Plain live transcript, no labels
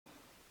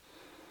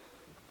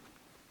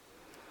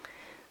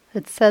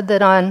It's said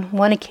that on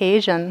one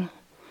occasion,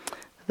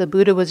 the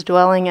Buddha was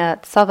dwelling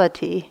at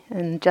Savatthi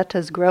in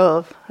Jeta's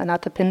Grove,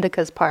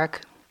 Anathapindika's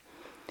park.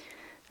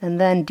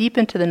 And then deep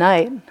into the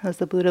night, as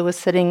the Buddha was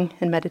sitting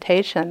in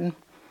meditation,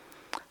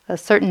 a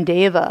certain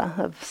deva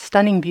of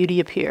stunning beauty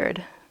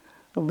appeared,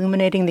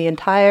 illuminating the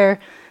entire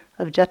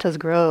of Jeta's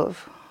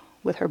Grove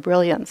with her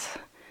brilliance.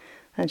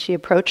 And she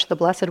approached the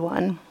Blessed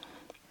One.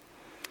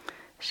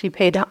 She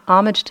paid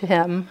homage to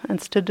him and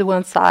stood to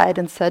one side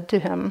and said to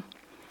him,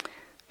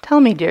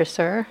 "Tell me, dear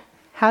sir,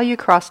 how you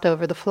crossed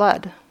over the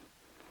flood."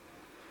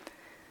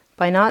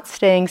 "By not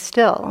staying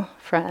still,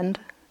 friend,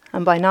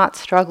 and by not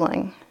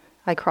struggling,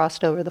 I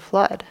crossed over the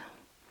flood."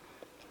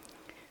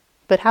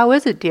 "But how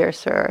is it, dear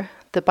sir,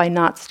 that by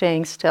not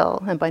staying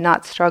still and by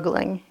not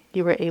struggling,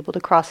 you were able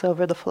to cross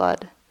over the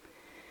flood?"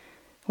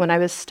 "When I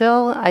was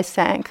still, I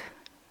sank,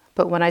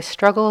 but when I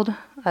struggled,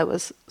 I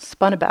was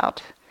spun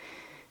about.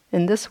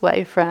 In this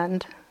way,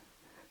 friend,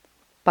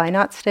 by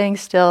not staying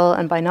still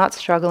and by not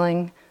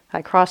struggling,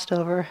 I crossed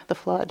over the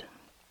flood."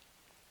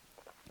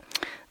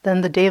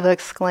 Then the deva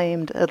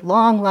exclaimed, "At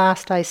long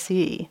last I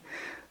see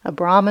a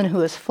Brahmin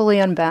who is fully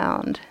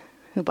unbound,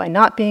 who by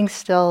not being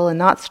still and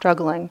not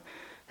struggling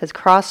has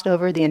crossed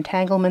over the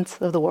entanglements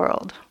of the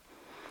world."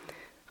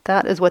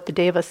 That is what the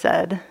deva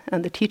said,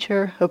 and the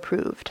teacher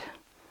approved.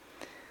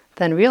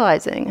 Then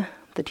realizing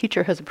the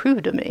teacher has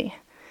approved of me,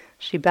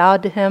 she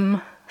bowed to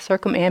him,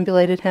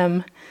 circumambulated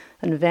him,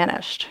 and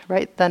vanished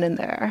right then and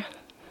there.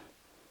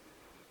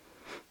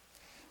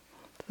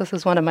 This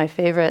is one of my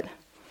favorite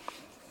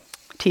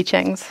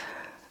teachings.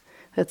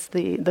 It's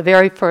the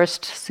very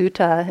first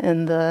sutta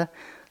in the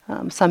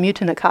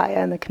Samyutta Nikaya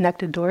and the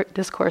connected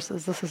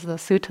discourses. This is the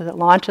sutta that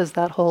launches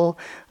that whole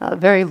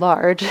very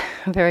large,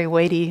 very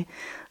weighty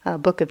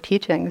book of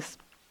teachings.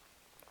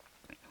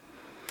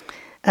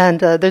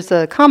 And there's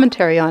a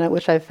commentary on it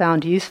which I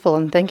found useful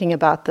in thinking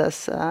about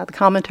this. The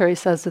commentary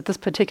says that this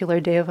particular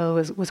deva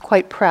was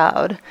quite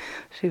proud.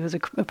 She was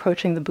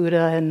approaching the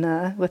Buddha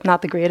and with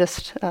not the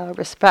greatest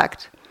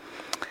respect.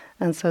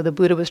 And so the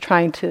Buddha was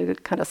trying to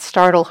kind of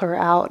startle her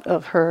out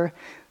of her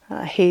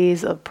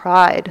haze of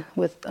pride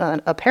with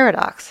a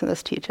paradox in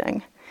this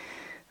teaching.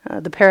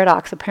 The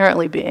paradox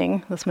apparently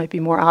being, this might be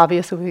more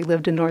obvious if we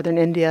lived in northern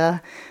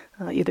India,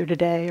 either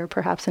today or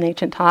perhaps in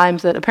ancient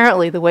times, that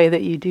apparently the way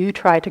that you do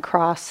try to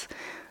cross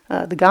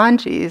the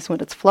Ganges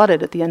when it's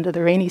flooded at the end of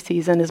the rainy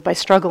season is by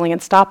struggling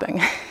and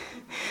stopping.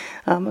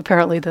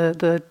 Apparently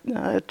the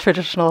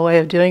traditional way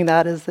of doing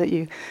that is that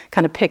you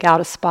kind of pick out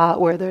a spot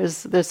where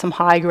there's some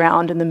high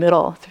ground in the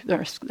middle.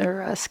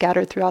 They're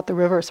scattered throughout the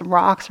river, some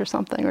rocks or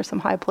something, or some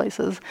high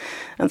places.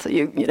 And so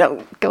you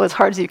go as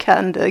hard as you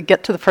can to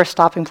get to the first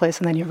stopping place,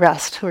 and then you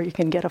rest where you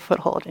can get a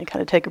foothold and you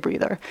kind of take a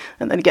breather.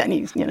 And then again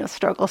you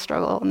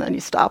struggle, and then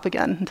you stop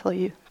again until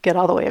you get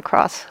all the way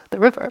across the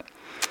river.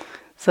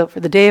 So for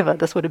the deva,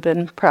 this would have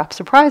been perhaps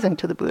surprising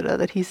to the Buddha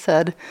that he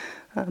said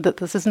that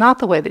this is not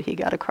the way that he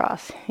got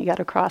across. He got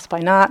across by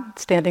not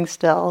standing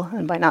still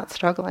and by not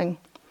struggling.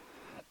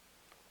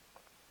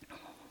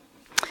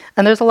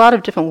 And there's a lot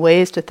of different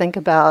ways to think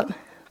about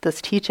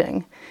this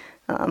teaching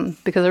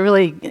because it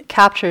really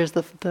captures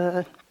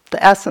the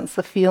essence,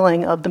 the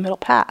feeling of the middle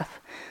path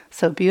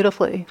so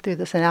beautifully through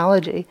this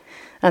analogy.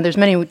 And there's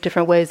many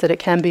different ways that it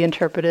can be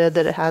interpreted,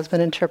 that it has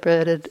been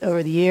interpreted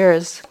over the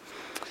years.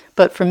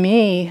 But for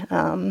me,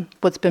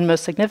 what's been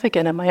most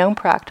significant in my own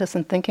practice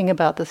and thinking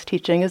about this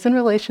teaching is in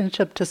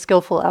relationship to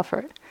skillful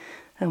effort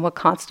and what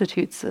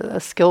constitutes a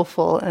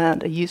skillful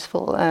and a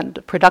useful and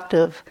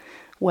productive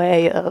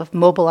way of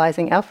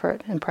mobilizing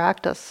effort in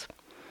practice.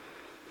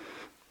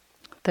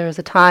 There was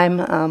a time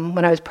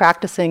when I was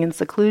practicing in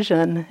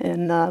seclusion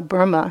in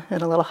Burma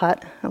in a little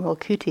hut, a little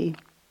kuti.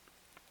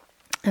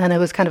 And it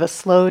was kind of a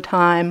slow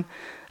time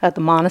at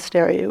the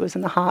monastery. It was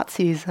in the hot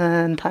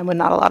season, time when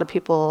not a lot of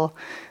people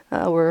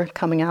were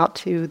coming out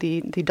to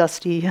the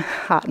dusty,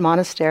 hot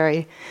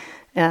monastery.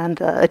 And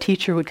a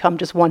teacher would come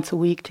just once a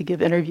week to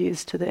give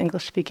interviews to the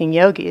English-speaking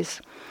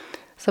yogis.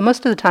 So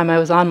most of the time I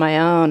was on my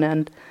own,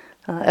 and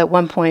at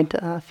one point,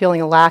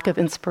 feeling a lack of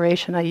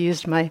inspiration, I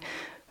used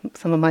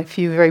some of my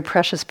few very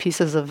precious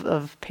pieces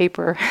of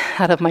paper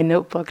out of my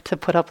notebook to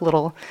put up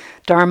little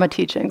Dharma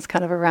teachings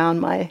kind of around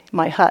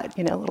my hut,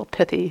 little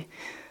pithy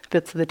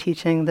bits of the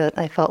teaching that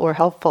I felt were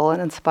helpful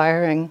and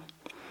inspiring.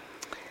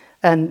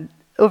 And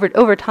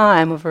over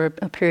time, over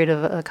a period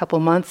of a couple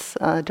months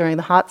during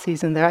the hot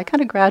season there, I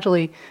kind of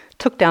gradually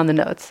took down the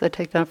notes. I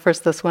take down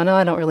first this one,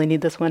 I don't really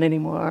need this one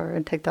anymore,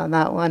 and take down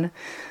that one.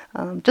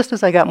 Just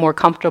as I got more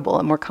comfortable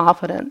and more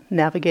confident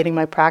navigating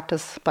my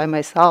practice by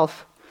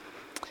myself,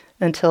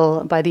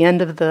 until by the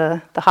end of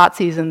the hot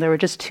season, there were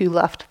just 2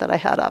 left that I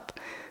had up.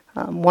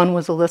 One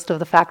was a list of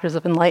the factors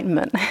of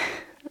enlightenment,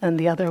 and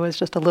the other was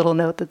just a little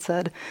note that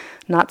said,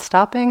 not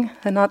stopping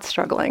and not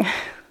struggling.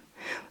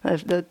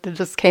 It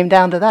just came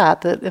down to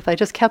that if I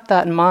just kept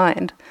that in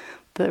mind,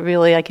 that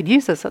really I could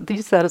use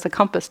that as a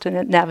compass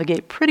to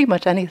navigate pretty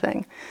much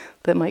anything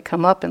that might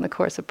come up in the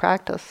course of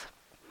practice.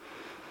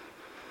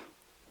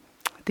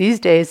 These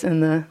days,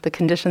 in the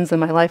conditions in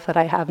my life that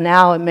I have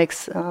now, it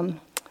makes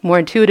more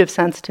intuitive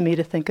sense to me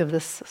to think of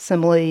this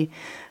simile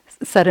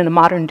set in a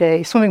modern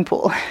day swimming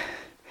pool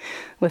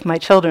with my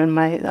children.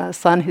 My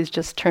son, who's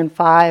just turned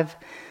 5,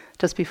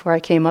 just before I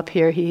came up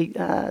here, he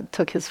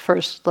took his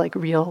first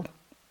real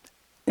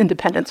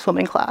independent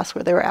swimming class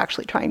where they were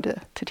actually trying to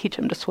teach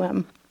him to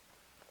swim.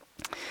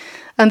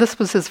 And this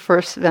was his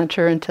first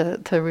venture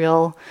into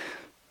real,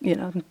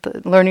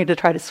 learning to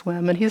try to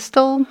swim. And he's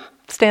still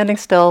standing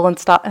still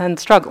and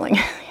struggling,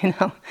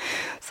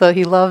 So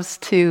he loves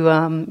to,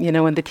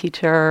 when the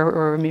teacher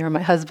or me or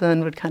my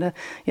husband would kind of,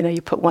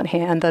 you put one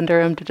hand under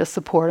him to just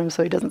support him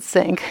so he doesn't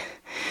sink.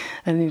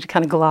 And you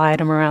kind of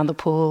glide him around the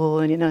pool,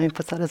 and, he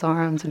puts out his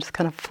arms and just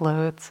kind of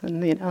floats.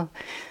 And,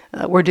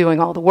 we're doing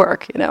all the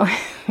work,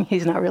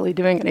 He's not really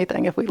doing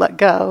anything. If we let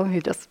go, he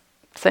just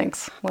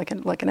sinks like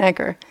an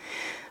anchor.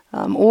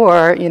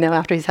 Or,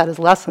 after he's had his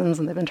lessons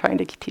and they've been trying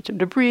to teach him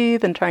to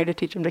breathe and trying to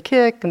teach him to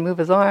kick and move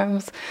his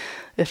arms,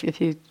 if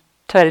you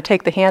try to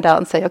take the hand out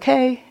and say,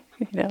 okay,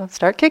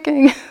 start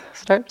kicking,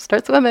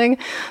 start swimming,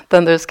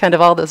 then there's kind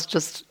of all this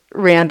just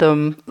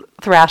random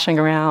thrashing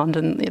around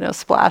and,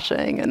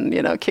 splashing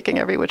and, kicking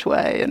every which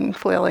way and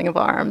flailing of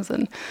arms.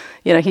 And,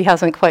 he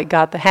hasn't quite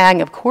got the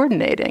hang of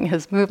coordinating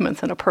his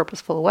movements in a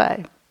purposeful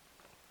way.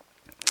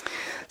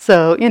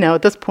 So,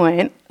 at this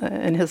point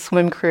in his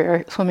swimming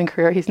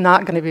career, he's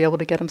not going to be able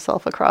to get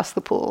himself across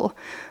the pool.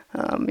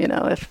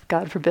 If,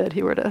 God forbid,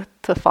 he were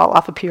to fall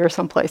off a pier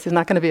someplace, he's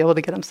not going to be able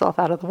to get himself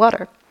out of the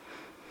water.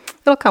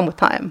 It'll come with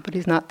time, but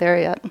he's not there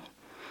yet.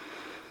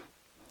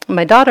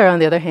 My daughter, on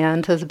the other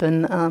hand, has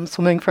been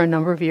swimming for a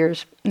number of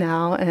years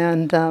now,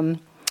 and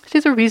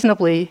she's a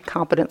reasonably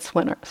competent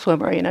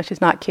swimmer.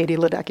 She's not Katie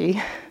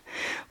Ledecky,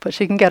 but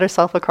she can get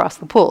herself across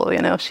the pool.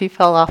 If she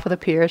fell off of the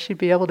pier, she'd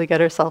be able to get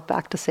herself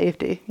back to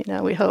safety.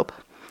 We hope.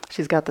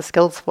 She's got the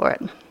skills for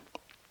it.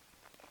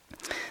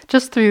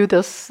 Just through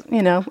this,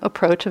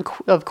 approach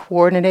of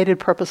coordinated,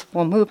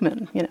 purposeful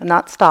movement,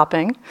 not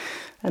stopping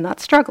and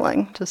not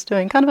struggling, just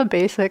doing kind of a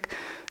basic,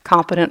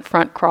 competent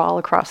front crawl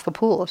across the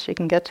pool. She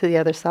can get to the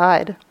other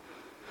side.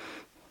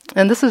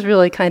 And this is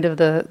really kind of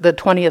the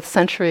 20th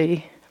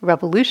century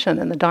revolution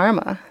in the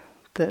Dharma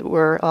that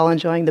we're all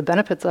enjoying the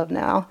benefits of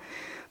now,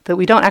 that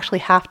we don't actually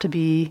have to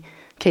be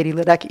Katie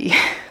Ledecky.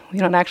 We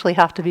don't actually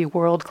have to be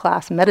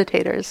world-class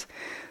meditators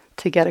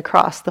to get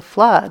across the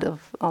flood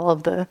of all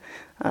of the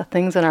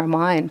things in our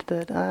mind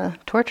that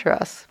torture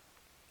us.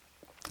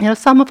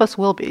 Some of us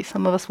will be.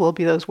 Some of us will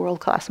be those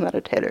world-class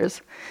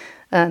meditators.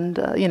 And,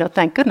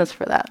 thank goodness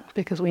for that,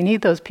 because we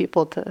need those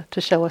people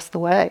to show us the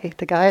way,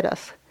 to guide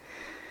us.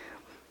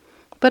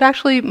 But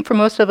actually, for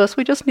most of us,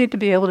 we just need to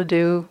be able to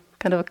do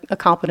kind of a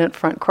competent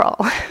front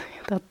crawl.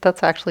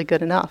 That's actually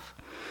good enough.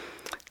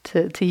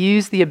 To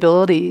use the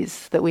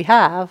abilities that we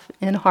have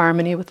in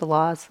harmony with the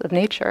laws of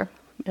nature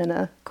in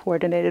a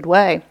coordinated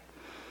way.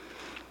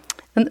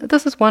 And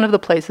this is one of the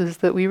places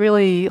that we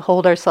really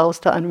hold ourselves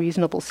to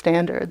unreasonable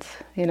standards.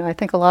 I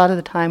think a lot of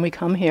the time we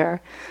come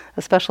here,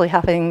 especially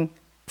having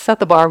set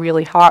the bar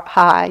really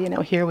high,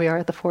 here we are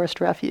at the Forest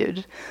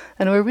Refuge,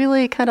 and we're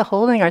really kind of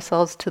holding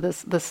ourselves to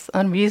this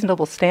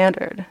unreasonable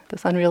standard,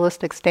 this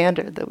unrealistic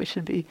standard that we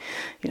should be,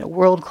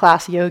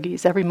 world-class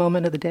yogis every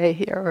moment of the day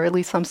here, or at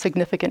least some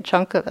significant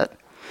chunk of it.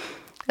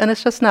 And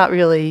it's just not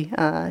really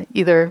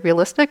either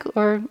realistic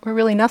or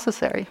really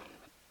necessary.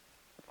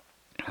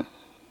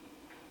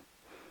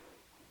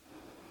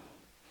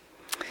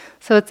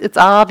 So it's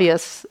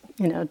obvious,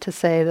 to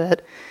say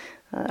that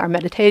our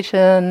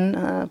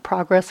meditation,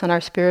 progress on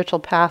our spiritual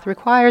path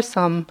requires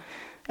some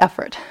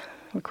effort,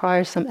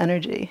 requires some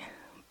energy.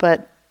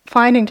 But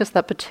finding just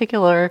that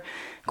particular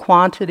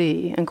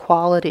quantity and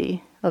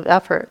quality of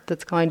effort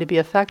that's going to be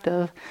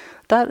effective,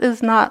 that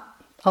is not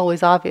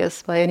always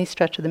obvious by any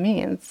stretch of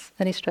means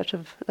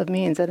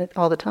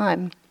all the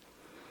time.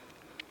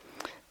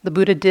 The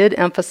Buddha did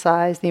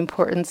emphasize the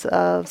importance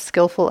of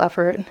skillful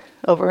effort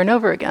over and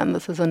over again.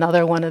 This is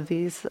another one of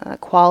these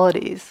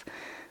qualities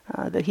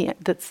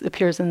that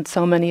appears in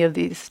so many of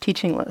these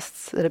teaching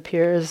lists. It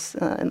appears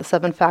in the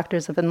 7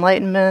 factors of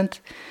enlightenment,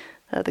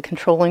 the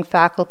controlling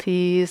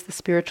faculties, the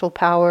spiritual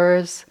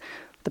powers,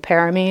 the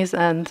paramis,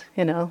 and,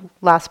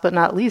 last but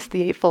not least,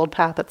 the Eightfold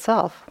Path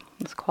itself,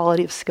 this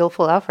quality of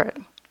skillful effort.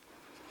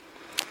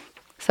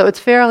 So it's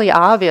fairly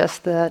obvious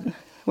that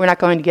we're not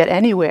going to get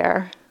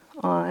anywhere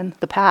on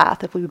the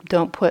path if we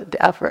don't put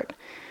the effort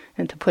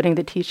into putting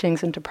the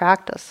teachings into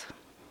practice.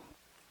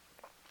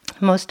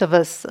 Most of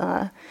us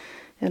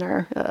in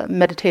our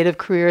meditative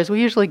careers,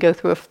 we usually go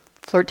through a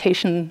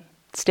flirtation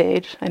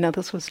stage. I know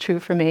this was true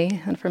for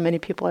me and for many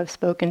people I've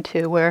spoken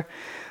to, where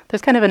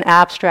there's kind of an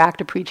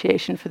abstract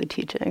appreciation for the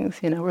teachings.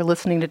 We're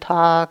listening to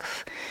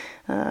talks,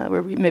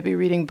 we're maybe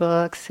reading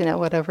books,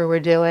 whatever we're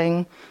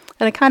doing.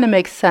 And it kind of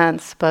makes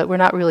sense, but we're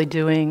not really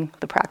doing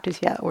the practice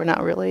yet. We're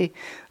not really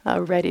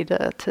ready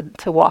to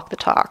walk the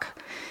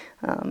talk.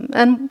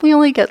 And we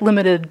only get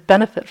limited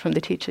benefit from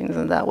the teachings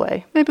in that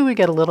way. Maybe we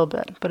get a little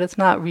bit, but it's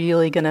not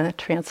really going to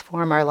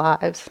transform our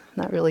lives,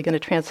 not really going to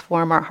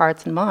transform our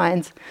hearts and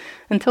minds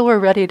until we're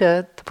ready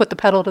to put the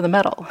pedal to the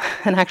metal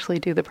and actually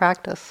do the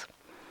practice.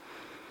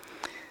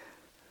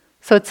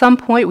 So at some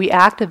point we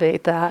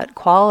activate that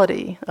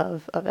quality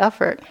of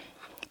effort,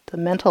 the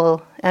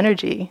mental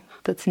energy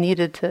that's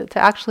needed to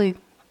actually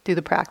do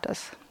the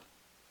practice.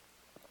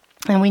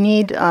 And we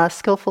need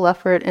skillful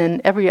effort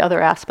in every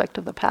other aspect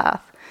of the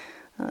path.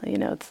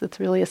 It's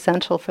really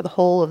essential for the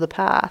whole of the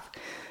path,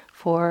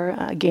 for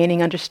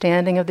gaining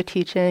understanding of the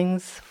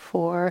teachings,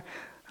 for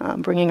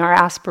bringing our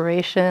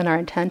aspiration, our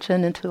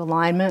intention into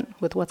alignment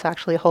with what's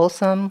actually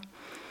wholesome,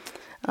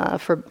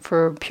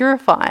 for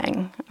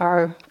purifying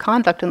our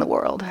conduct in the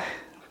world,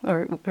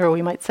 or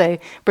we might say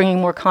bringing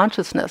more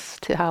consciousness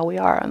to how we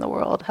are in the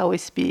world, how we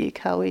speak,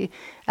 how we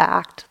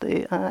act,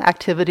 the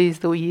activities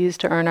that we use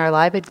to earn our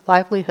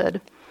livelihood,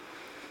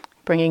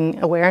 bringing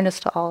awareness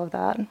to all of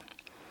that.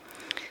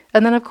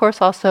 And then, of course,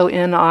 also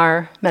in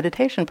our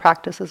meditation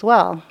practice as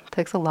well. It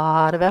takes a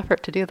lot of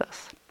effort to do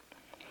this.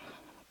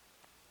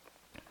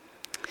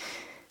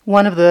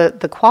 One of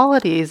the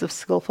qualities of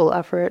skillful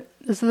effort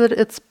is that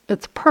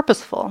it's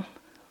purposeful.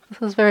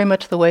 This is very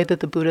much the way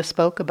that the Buddha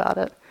spoke about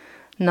it,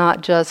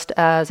 not just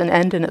as an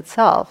end in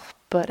itself,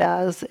 but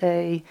as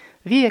a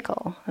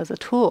vehicle, as a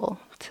tool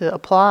to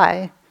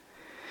apply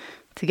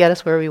to get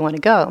us where we want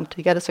to go,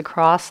 to get us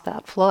across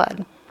that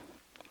flood.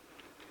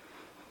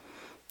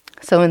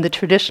 So in the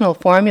traditional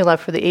formula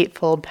for the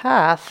Eightfold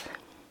Path,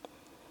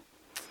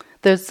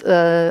 there's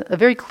a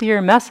very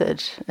clear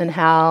message in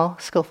how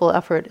skillful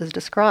effort is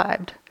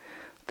described,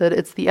 that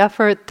it's the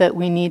effort that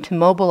we need to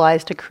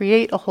mobilize to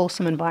create a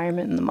wholesome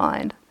environment in the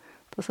mind.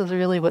 This is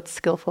really what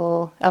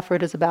skillful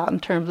effort is about in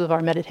terms of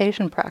our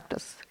meditation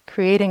practice,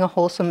 creating a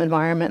wholesome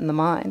environment in the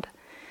mind.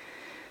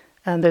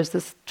 And there's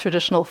this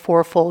traditional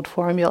fourfold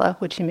formula,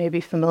 which you may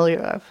be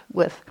familiar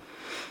with,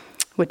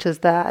 which is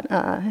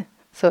that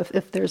so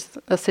if there's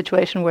a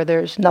situation where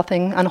there's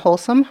nothing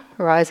unwholesome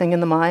arising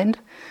in the mind,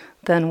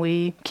 then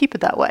we keep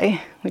it that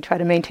way. We try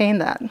to maintain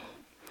that.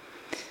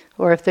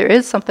 Or if there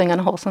is something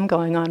unwholesome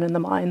going on in the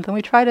mind, then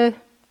we try to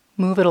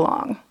move it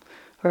along,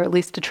 or at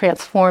least to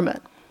transform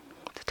it,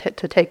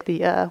 to take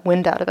the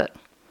wind out of it.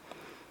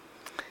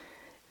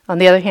 On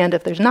the other hand,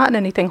 if there's not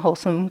anything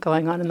wholesome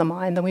going on in the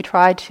mind, then we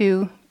try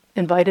to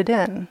invite it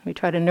in. We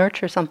try to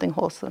nurture something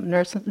wholesome,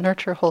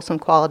 nurture wholesome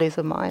qualities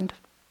of mind.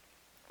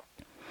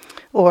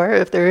 Or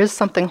if there is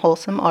something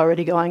wholesome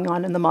already going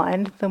on in the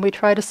mind, then we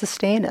try to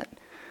sustain it,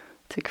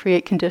 to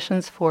create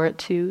conditions for it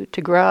to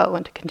grow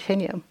and to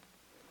continue.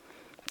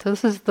 So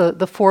this is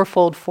the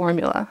fourfold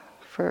formula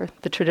for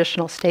the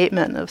traditional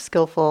statement of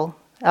skillful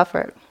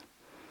effort,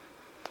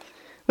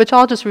 which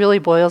all just really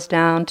boils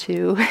down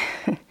to,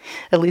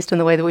 at least in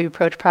the way that we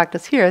approach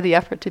practice here, the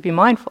effort to be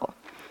mindful.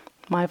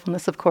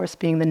 Mindfulness, of course,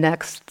 being the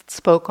next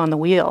spoke on the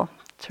wheel,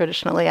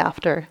 traditionally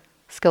after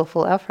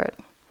skillful effort.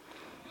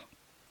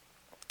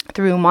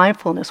 Through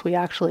mindfulness, we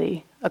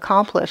actually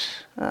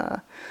accomplish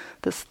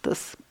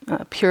this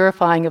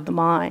purifying of the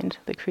mind,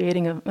 the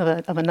creating of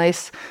a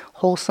nice,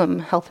 wholesome,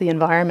 healthy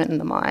environment in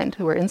the mind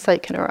where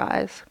insight can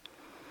arise.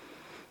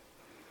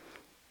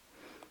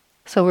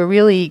 So we're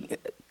really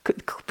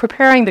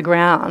preparing the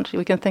ground.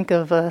 We can think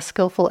of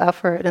skillful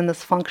effort in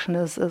this function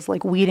as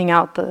like weeding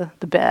out the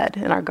bed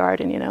in our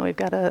garden. We've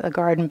got a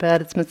garden bed.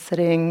 It's been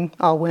sitting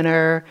all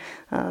winter.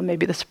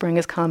 Maybe the spring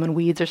has come and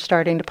weeds are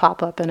starting to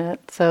pop up in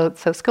it. So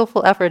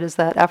skillful effort is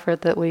that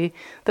effort that we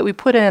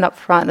put in up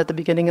front at the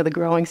beginning of the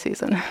growing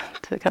season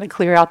to kind of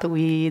clear out the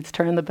weeds,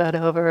 turn the bed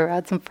over,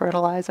 add some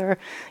fertilizer,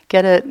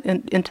 get it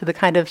into the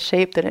kind of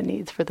shape that it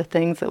needs for the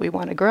things that we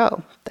want to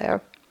grow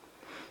there.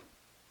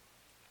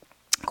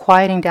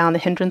 Quieting down the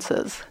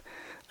hindrances,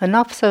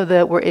 enough so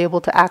that we're able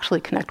to actually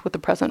connect with the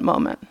present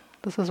moment.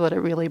 This is what it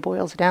really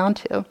boils down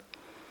to,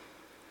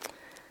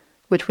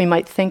 which we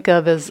might think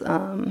of as,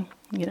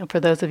 for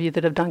those of you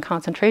that have done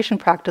concentration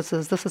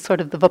practices, this is sort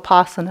of the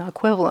vipassana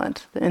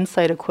equivalent, the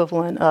insight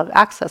equivalent of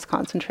access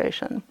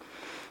concentration,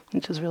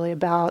 which is really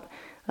about,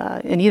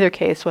 in either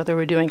case, whether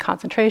we're doing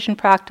concentration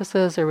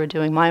practices or we're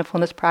doing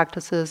mindfulness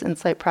practices,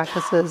 insight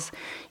practices,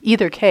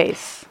 either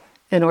case,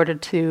 in order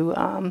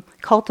to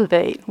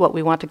cultivate what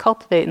we want to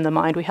cultivate in the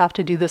mind, we have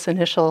to do this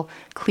initial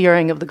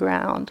clearing of the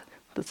ground,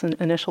 this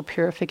initial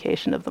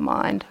purification of the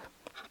mind,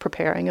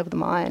 preparing of the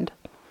mind.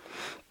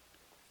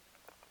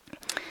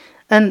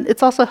 And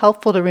it's also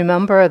helpful to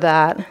remember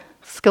that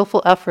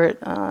skillful effort,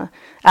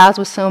 as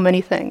with so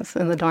many things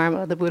in the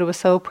Dharma, the Buddha was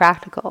so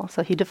practical.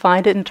 So he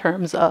defined it in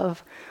terms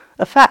of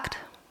effect,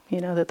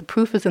 that the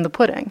proof is in the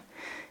pudding.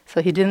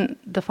 So he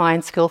didn't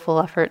define skillful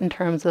effort in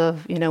terms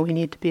of, we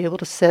need to be able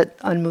to sit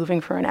unmoving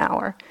for an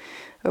hour,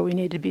 or we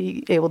need to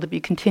be able to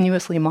be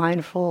continuously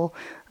mindful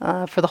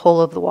for the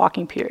whole of the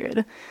walking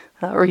period,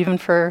 or even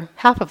for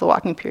half of the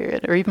walking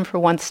period, or even for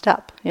one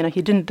step.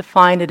 He didn't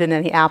define it in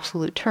any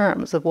absolute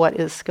terms of what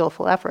is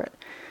skillful effort.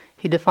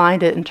 He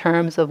defined it in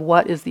terms of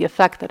what is the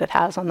effect that it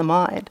has on the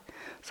mind.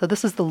 So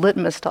this is the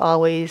litmus to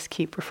always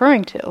keep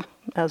referring to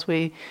as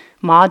we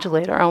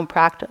modulate our own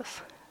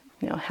practice.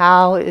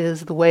 How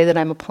is the way that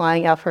I'm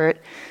applying effort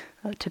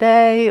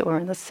today, or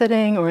in the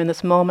sitting, or in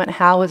this moment,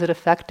 how is it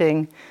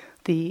affecting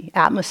the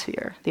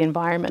atmosphere, the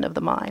environment of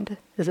the mind?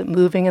 Is it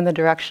moving in the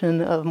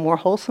direction of more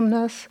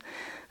wholesomeness?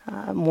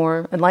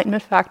 more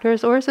enlightenment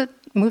factors, or is it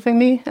moving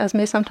me, as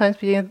may sometimes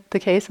be the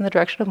case, in the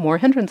direction of more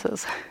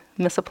hindrances,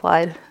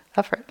 misapplied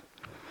effort?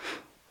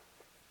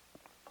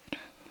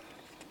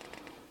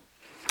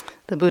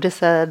 The Buddha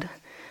said,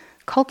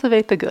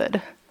 "Cultivate the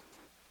good.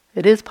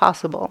 It is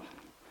possible.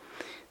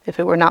 If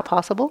it were not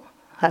possible,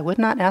 I would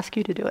not ask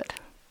you to do it.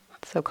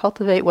 So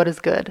cultivate what is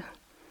good.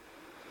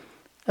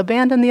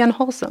 Abandon the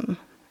unwholesome.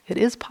 It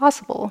is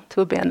possible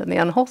to abandon the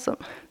unwholesome.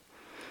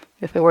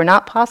 If it were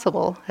not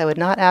possible, I would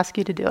not ask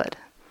you to do it.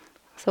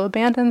 So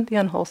abandon the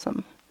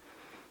unwholesome."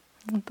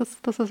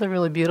 This is a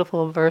really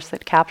beautiful verse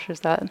that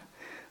captures that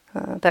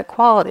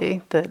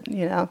quality that,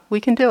 we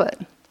can do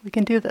it. We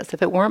can do this.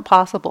 If it weren't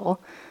possible,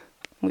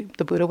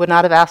 the Buddha would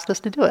not have asked us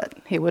to do it.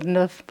 He wouldn't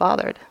have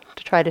bothered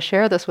to try to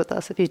share this with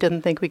us if he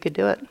didn't think we could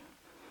do it.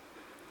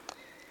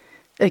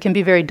 It can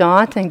be very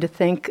daunting to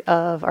think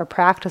of our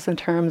practice in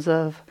terms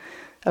of,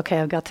 okay,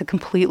 I've got to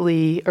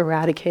completely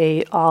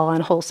eradicate all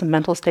unwholesome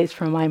mental states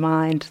from my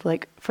mind,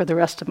 like for the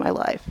rest of my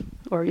life,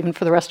 or even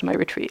for the rest of my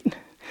retreat,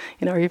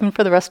 or even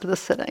for the rest of the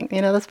sitting.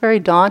 That's very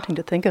daunting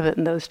to think of it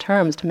in those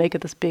terms, to make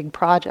it this big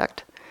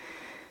project.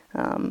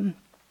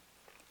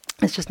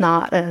 It's just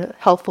not a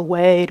helpful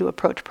way to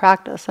approach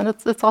practice, and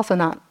it's also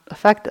not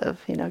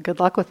effective. Good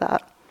luck with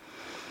that.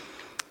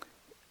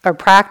 Our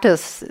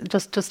practice,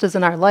 just as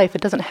in our life,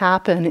 it doesn't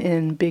happen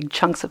in big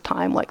chunks of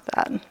time like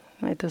that.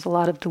 Right? There's a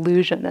lot of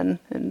delusion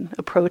in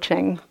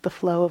approaching the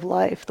flow of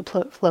life, the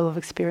flow of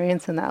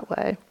experience in that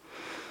way.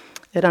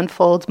 It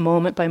unfolds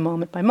moment by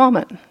moment by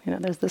moment.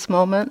 There's this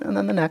moment, and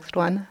then the next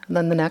one, and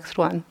then the next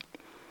one.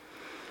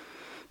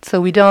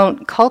 So we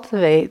don't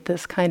cultivate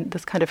this kind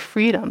of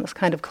freedom, this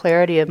kind of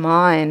clarity of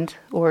mind,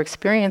 or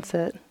experience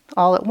it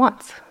all at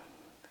once.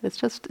 It's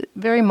just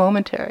very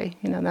momentary.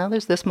 Now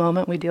there's this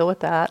moment, we deal with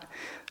that.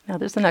 Now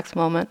there's the next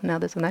moment, now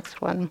there's the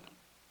next one.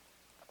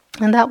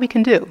 And that we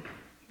can do.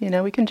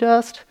 We can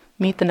just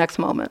meet the next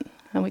moment,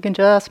 and we can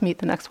just meet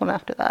the next one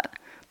after that.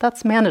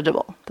 That's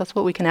manageable. That's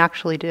what we can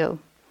actually do.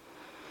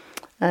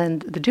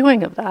 And the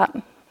doing of that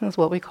is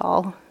what we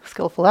call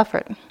skillful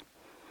effort.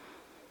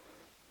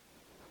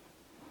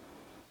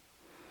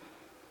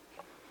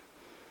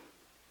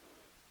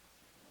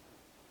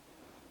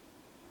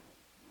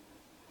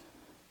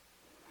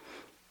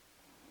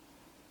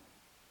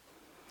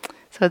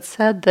 So it's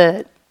said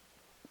that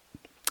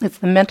it's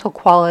the mental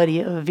quality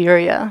of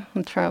virya,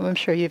 a term I'm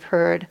sure you've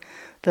heard,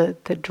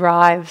 that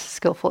drives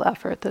skillful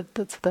effort,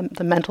 that's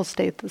the mental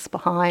state that's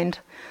behind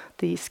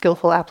the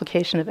skillful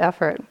application of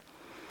effort.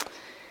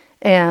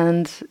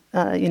 And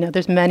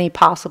there's many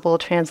possible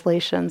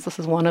translations. This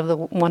is one of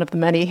the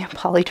many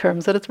Pali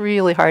terms that it's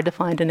really hard to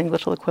find an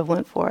English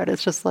equivalent for it.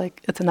 It's just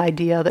like it's an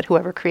idea that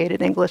whoever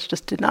created English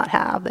just did not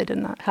have. They did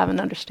not have an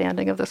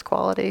understanding of this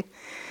quality.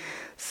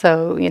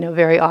 So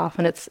very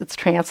often it's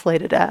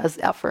translated as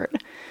effort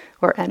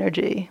or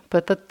energy,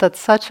 but that's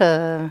such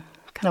a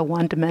kind of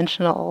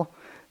one-dimensional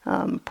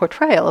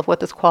portrayal of what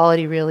this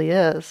quality really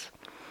is.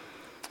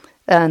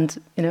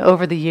 And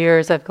over the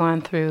years, I've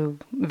gone through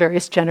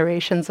various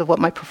generations of what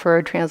my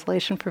preferred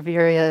translation for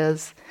virya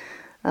is.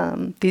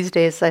 These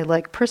days, I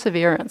like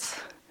perseverance.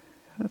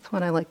 That's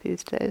what I like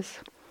these days.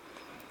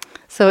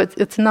 So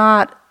it's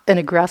not an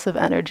aggressive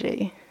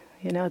energy.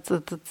 It's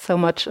so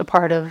much a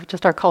part of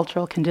just our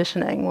cultural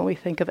conditioning when we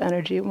think of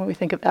energy, when we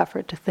think of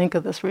effort, to think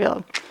of this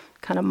real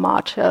kind of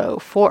macho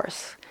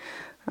force.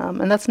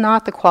 And that's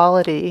not the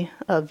quality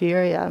of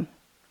virya.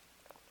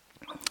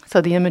 So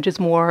the image is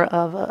more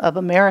of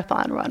a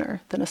marathon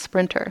runner than a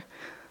sprinter.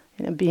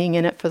 Being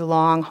in it for the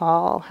long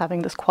haul,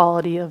 having this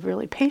quality of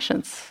really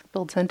patience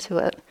built into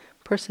it,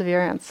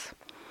 perseverance.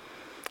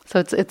 So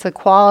it's a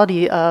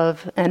quality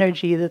of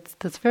energy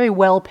that's very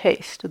well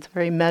paced. It's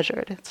very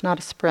measured. It's not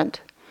a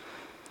sprint.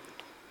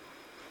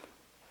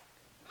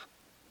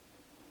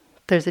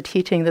 There's a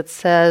teaching that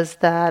says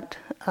that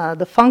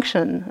the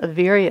function of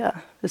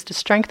virya is to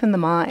strengthen the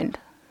mind.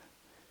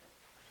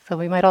 So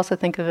we might also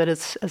think of it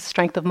as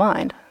strength of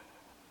mind.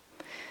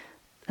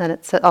 And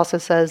it also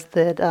says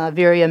that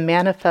virya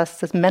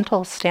manifests as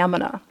mental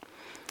stamina,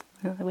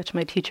 which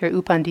my teacher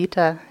U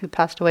Pandita, who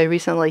passed away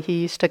recently,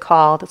 he used to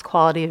call this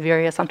quality of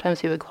virya, sometimes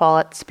he would call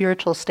it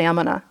spiritual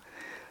stamina.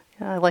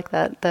 I like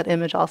that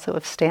image also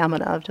of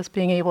stamina, of just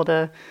being able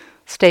to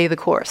stay the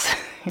course,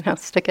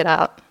 stick it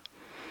out.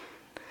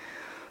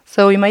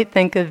 So we might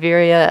think of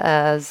virya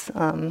as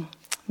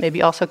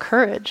maybe also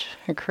courage,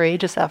 or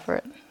courageous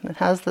effort. It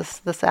has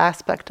this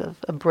aspect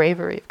of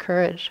bravery, of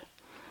courage.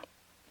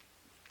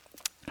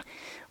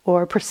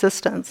 Or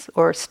persistence,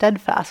 or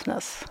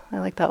steadfastness. I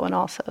like that one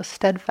also,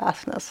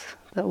 steadfastness,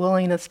 the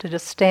willingness to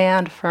just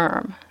stand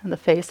firm in the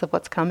face of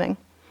what's coming.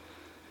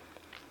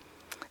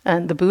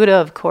 And the Buddha,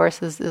 of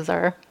course, is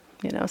our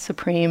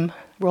supreme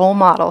role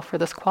model for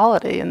this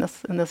quality in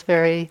this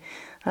very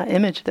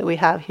image that we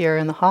have here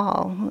in the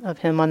hall of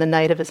him on the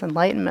night of his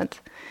enlightenment,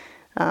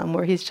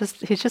 where he's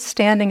just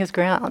standing his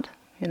ground.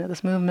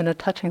 This movement of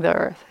touching the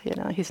earth.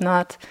 He's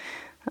not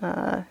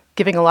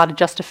giving a lot of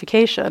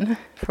justification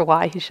for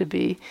why he should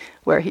be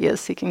where he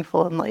is, seeking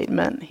full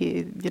enlightenment.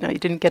 He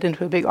didn't get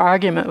into a big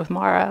argument with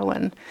Mara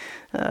when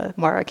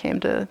Mara came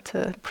to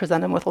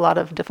present him with a lot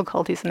of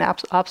difficulties and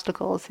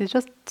obstacles. He's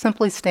just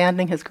simply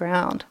standing his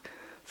ground.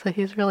 So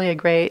he's really a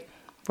great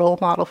role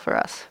model for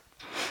us.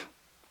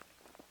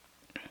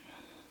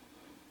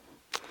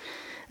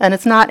 And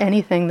it's not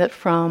anything that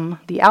from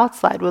the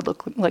outside would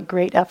look like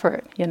great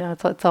effort.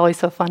 It's always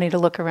so funny to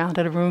look around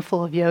at a room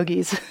full of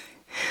yogis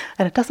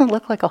and it doesn't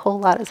look like a whole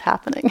lot is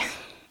happening.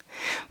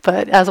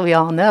 But as we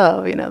all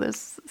know,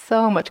 there's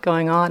so much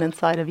going on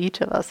inside of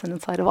each of us and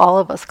inside of all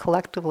of us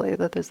collectively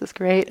that there's this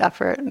great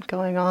effort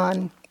going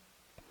on.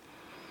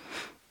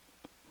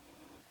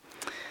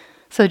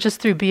 So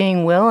just through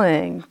being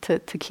willing to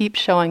keep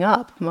showing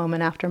up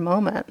moment after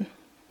moment,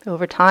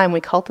 over time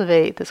we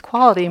cultivate this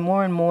quality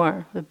more and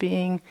more of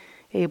being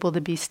able to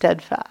be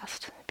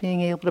steadfast, being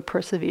able to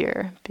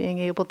persevere, being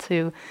able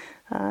to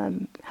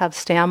have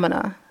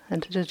stamina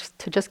and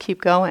to just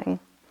keep going.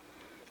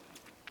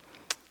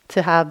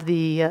 To have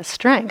the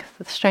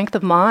strength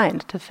of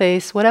mind to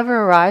face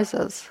whatever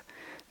arises,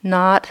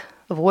 not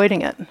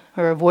avoiding it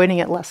or avoiding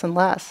it less and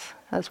less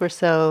as we're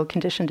so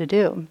conditioned to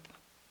do.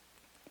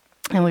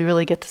 And we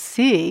really get to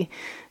see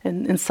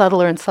in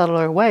subtler and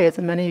subtler ways,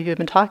 and many of you have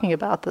been talking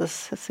about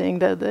this, seeing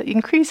the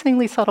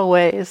increasingly subtle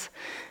ways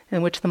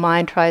in which the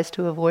mind tries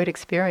to avoid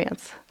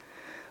experience.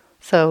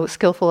 So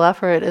skillful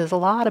effort is a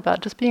lot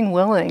about just being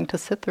willing to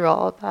sit through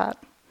all of that.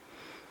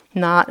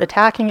 Not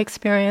attacking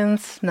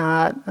experience,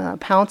 not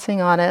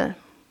pouncing on it,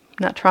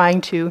 not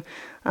trying to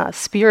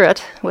spear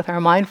it with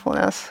our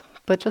mindfulness,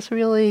 but just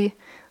really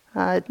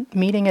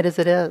meeting it as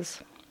it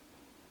is.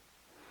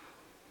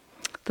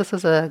 This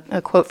is a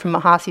quote from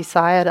Mahasi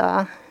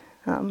Sayadaw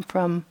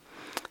from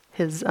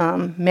his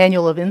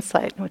Manual of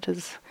Insight, which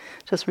has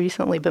just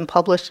recently been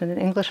published in an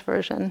English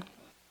version.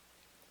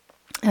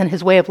 And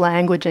his way of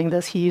languaging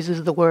this, he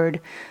uses the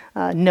word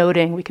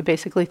noting. We could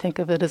basically think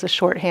of it as a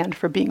shorthand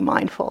for being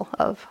mindful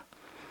of.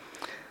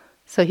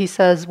 So he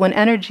says, when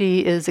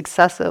energy is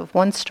excessive,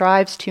 one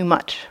strives too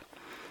much.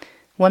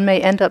 One may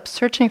end up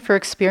searching for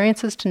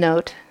experiences to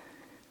note.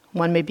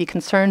 One may be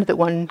concerned that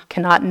one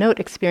cannot note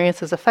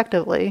experiences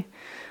effectively,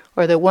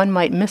 or that one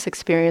might miss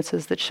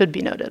experiences that should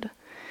be noted.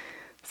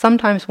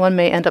 Sometimes one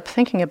may end up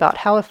thinking about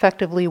how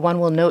effectively one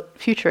will note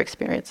future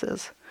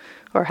experiences,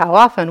 or how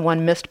often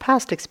one missed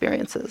past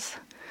experiences.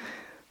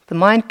 The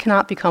mind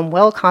cannot become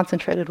well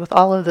concentrated with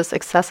all of this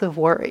excessive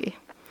worry.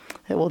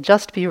 It will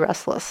just be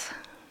restless.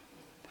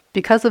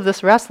 Because of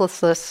this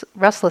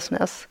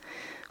restlessness,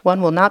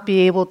 one will not be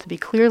able to be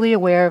clearly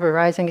aware of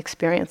arising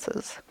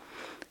experiences.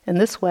 In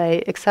this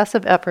way,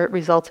 excessive effort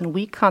results in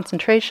weak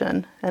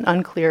concentration and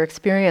unclear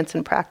experience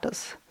in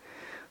practice.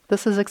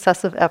 This is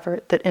excessive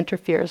effort that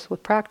interferes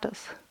with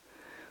practice.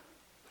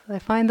 I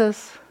find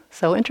this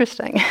so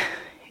interesting.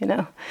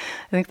 I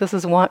think this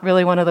is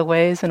really one of the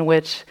ways in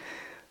which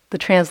the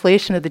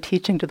translation of the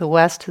teaching to the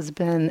West has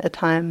been at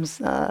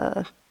times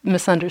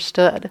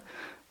misunderstood.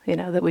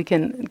 That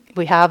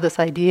we have this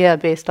idea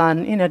based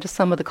on, just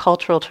some of the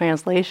cultural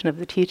translation of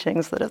the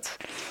teachings that it's,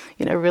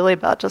 really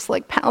about just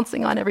like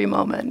pouncing on every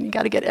moment. You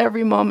got to get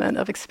every moment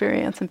of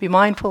experience and be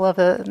mindful of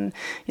it and,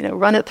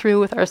 run it through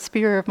with our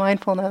sphere of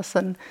mindfulness.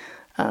 And,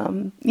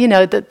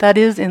 that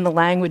is in the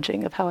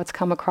languaging of how it's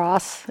come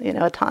across,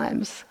 at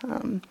times.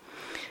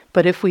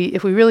 But if we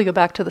really go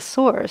back to the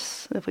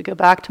source, if we go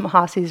back to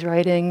Mahasi's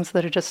writings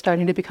that are just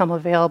starting to become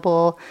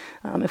available,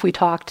 if we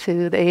talk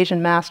to the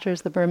Asian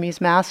masters, the Burmese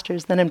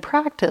masters, then in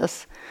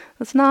practice,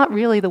 it's not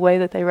really the way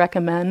that they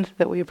recommend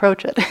that we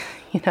approach it.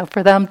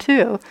 For them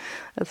too,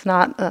 it's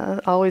not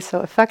always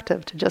so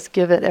effective to just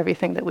give it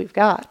everything that we've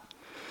got.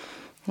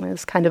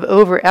 It's kind of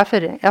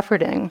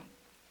over-efforting,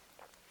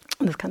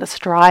 this kind of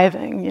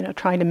striving,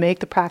 trying to make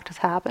the practice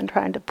happen,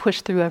 trying to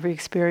push through every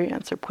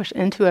experience or push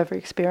into every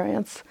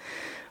experience,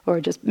 or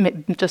just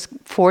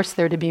force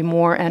there to be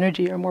more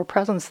energy or more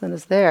presence than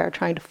is there,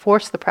 trying to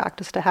force the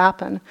practice to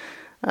happen.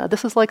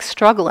 This is like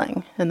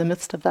struggling in the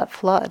midst of that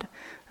flood,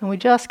 and we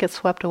just get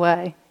swept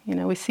away.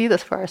 We see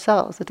this for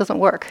ourselves. It doesn't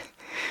work.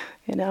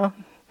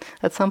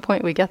 At some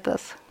point we get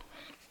this.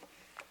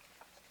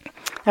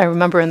 I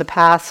remember in the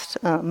past,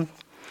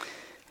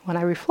 when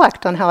I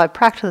reflect on how I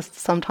practiced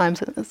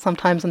sometimes in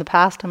the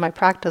past in my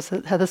practice,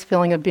 it had this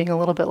feeling of being a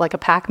little bit like a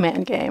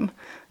Pac-Man game,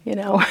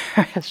 where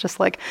it's just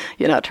like,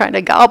 trying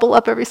to gobble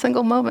up every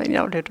single moment,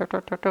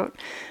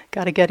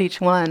 got to get each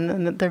one,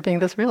 and there being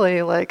this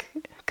really like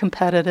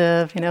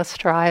competitive,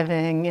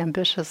 striving,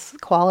 ambitious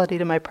quality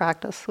to my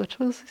practice, which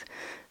was,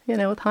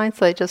 with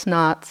hindsight, just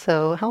not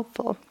so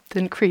helpful.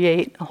 Didn't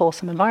create a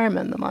wholesome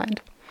environment in the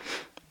mind.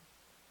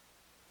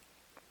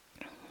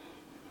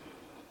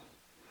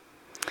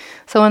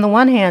 So on the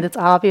one hand, it's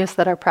obvious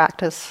that our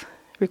practice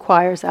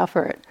requires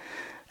effort,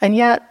 and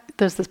yet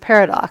there's this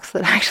paradox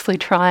that actually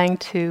trying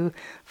to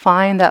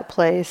find that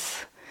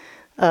place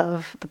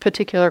of the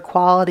particular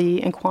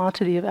quality and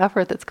quantity of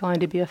effort that's going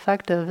to be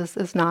effective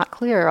is not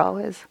clear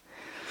always.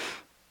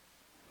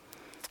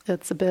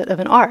 It's a bit of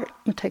an art.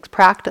 It takes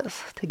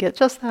practice to get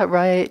just that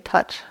right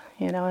touch,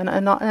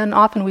 and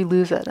often we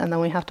lose it, and then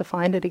we have to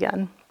find it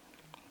again.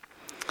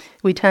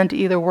 We tend to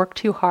either work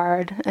too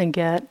hard and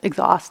get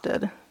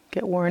exhausted,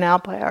 get worn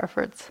out by our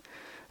efforts.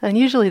 And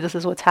usually this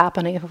is what's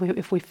happening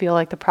if we feel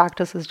like the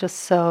practice is just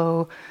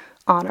so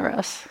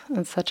onerous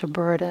and such a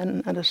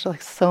burden, and it's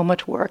like so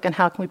much work, and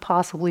how can we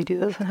possibly do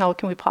this, and how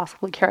can we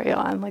possibly carry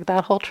on? Like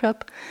that whole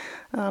trip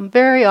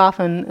very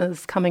often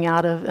is coming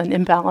out of an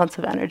imbalance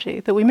of energy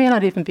that we may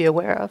not even be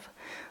aware of.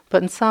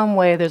 But in some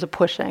way there's a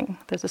pushing,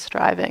 there's a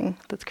striving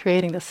that's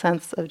creating this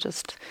sense of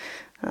just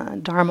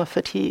dharma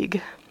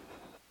fatigue.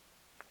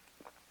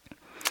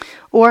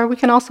 Or we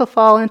can also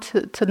fall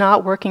into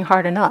not working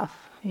hard enough.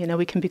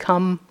 We can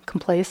become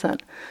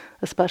complacent,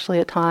 especially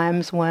at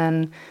times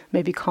when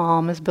maybe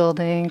calm is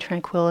building,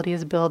 tranquility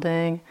is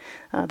building.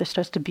 There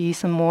starts to be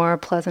some more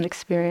pleasant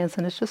experience,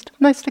 and it's just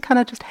nice to kind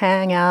of just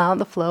hang out in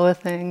the flow of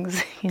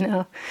things.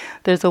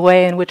 There's a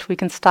way in which we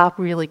can stop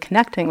really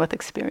connecting with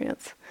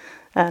experience.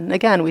 And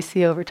again, we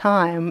see over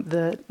time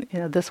that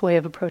this way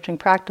of approaching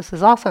practice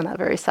is also not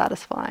very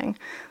satisfying.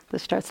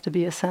 There starts to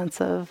be a sense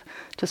of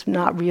just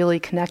not really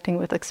connecting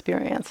with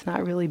experience,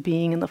 not really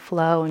being in the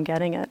flow and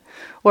getting it,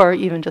 or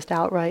even just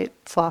outright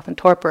sloth and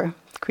torpor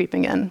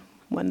creeping in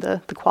when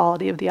the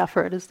quality of the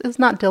effort is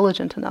not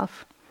diligent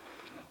enough.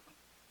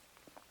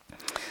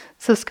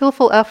 So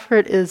skillful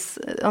effort is,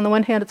 on the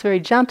one hand, it's very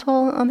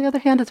gentle. On the other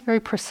hand, it's very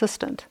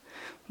persistent.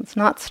 It's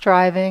not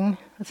striving.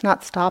 It's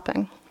not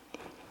stopping.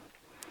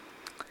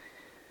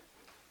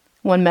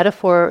 One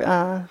metaphor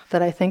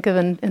that I think of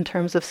in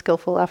terms of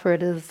skillful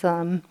effort is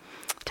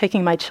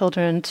taking my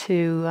children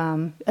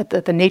to,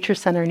 at the nature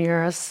center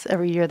near us,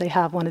 every year they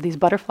have one of these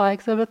butterfly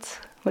exhibits,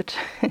 which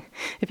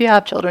if you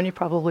have children, you've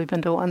probably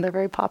been to one. They're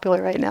very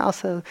popular right now.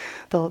 So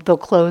they'll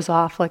close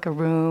off like a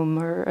room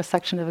or a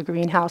section of a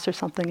greenhouse or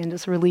something and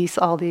just release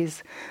all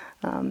these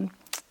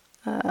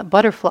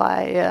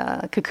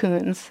butterfly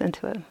cocoons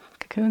into it.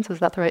 Cocoons, is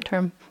that the right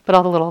term? But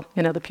all the little,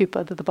 the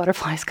pupa that the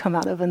butterflies come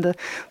out of, and the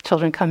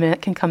children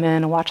can come in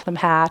and watch them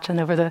hatch, and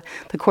over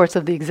the course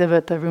of the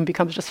exhibit, the room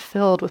becomes just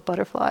filled with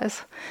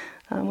butterflies,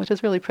 which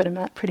is really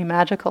pretty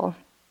magical.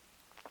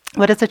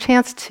 But it's a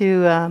chance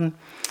to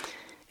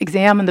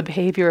examine the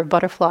behavior of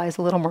butterflies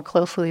a little more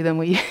closely than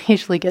we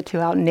usually get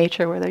to out in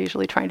nature, where they're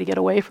usually trying to get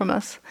away from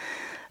us.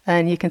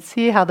 And you can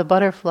see how the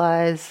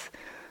butterflies,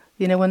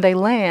 when they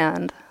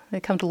land, they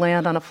come to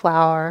land on a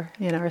flower,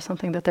 or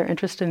something that they're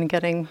interested in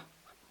getting,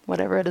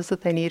 whatever it is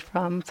that they need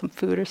from, some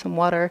food or some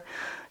water,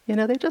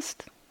 they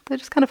just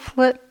kind of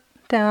flit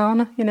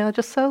down,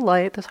 just so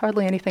light, there's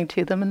hardly anything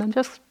to them, and then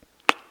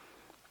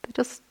they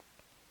just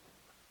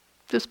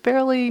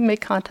barely make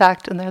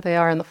contact, and there they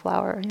are in the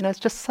flower. It's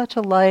just such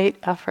a light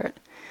effort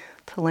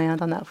to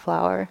land on that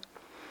flower.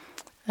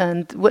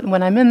 And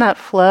when I'm in that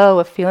flow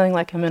of feeling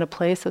like I'm in a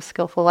place of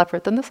skillful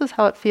effort, then this is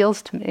how it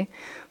feels to me,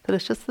 that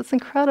it's just this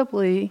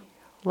incredibly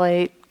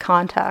light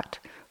contact.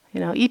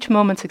 Each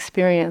moment's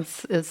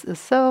experience is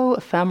so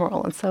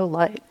ephemeral and so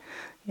light,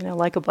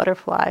 like a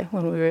butterfly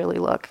when we really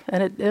look.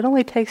 And it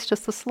only takes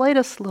just the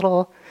slightest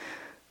little,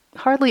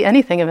 hardly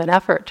anything of an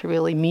effort to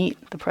really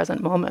meet the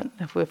present moment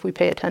if we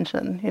pay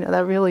attention.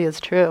 That really is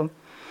true.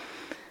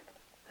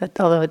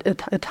 Although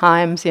at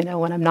times,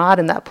 when I'm not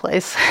in that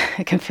place,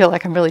 it can feel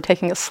like I'm really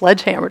taking a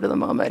sledgehammer to the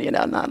moment,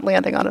 not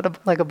landing on it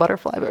like a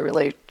butterfly, but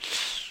really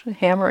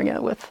hammering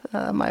it with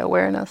my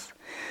awareness.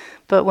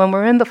 But when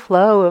we're in the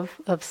flow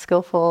of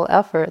skillful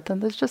effort, then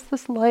there's just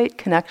this light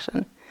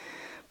connection.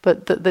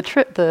 But the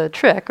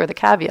trick or the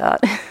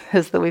caveat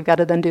is that we've got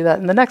to then do that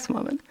in the next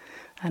moment,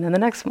 and in the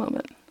next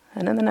moment,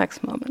 and in the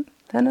next moment,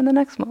 and in the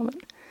next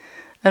moment.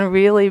 And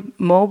really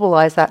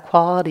mobilize that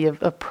quality of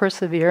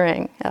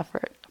persevering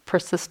effort,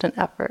 persistent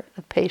effort,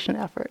 of patient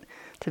effort,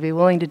 to be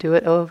willing to do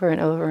it over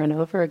and over and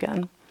over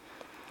again.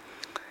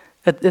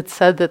 It's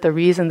said that the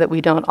reason that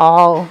we don't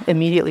all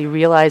immediately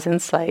realize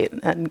insight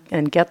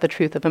and get the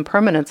truth of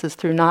impermanence is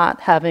through not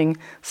having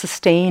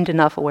sustained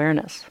enough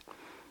awareness,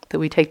 that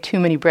we take too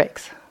many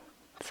breaks.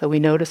 So we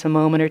notice a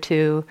moment or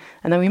two,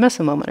 and then we miss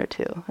a moment or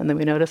two, and then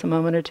we notice a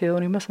moment or two,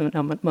 and we miss a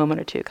moment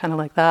or two, kind of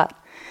like that,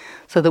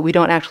 so that we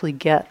don't actually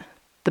get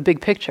the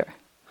big picture.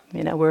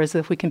 Whereas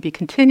if we can be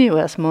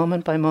continuous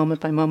moment by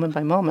moment by moment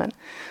by moment,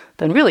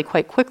 then really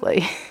quite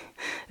quickly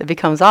it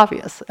becomes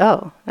obvious,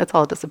 oh, it's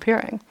all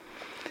disappearing.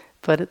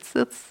 But it's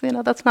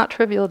that's not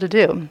trivial to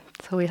do,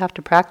 so we have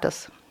to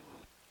practice.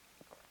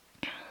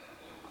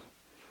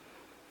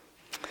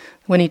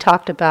 When he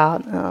talked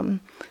about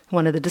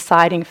one of the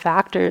deciding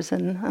factors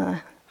in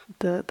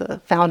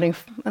the founding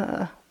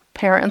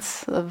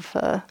parents of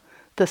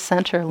the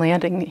center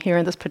landing here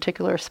in this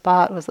particular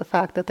spot was the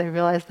fact that they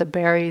realized that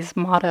Barry's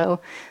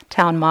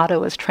town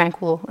motto is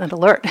tranquil and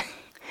alert,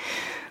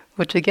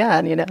 which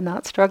again,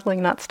 not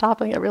struggling, not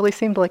stopping, it really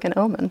seemed like an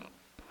omen.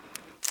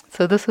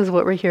 So this is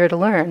what we're here to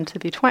learn, to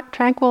be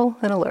tranquil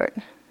and alert,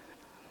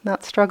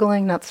 not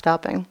struggling, not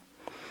stopping.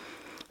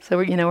 So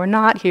we're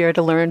not here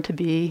to learn to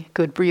be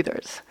good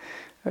breathers,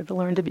 or to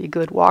learn to be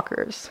good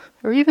walkers,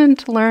 or even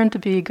to learn to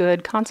be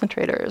good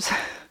concentrators.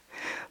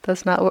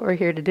 That's not what we're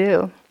here to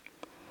do.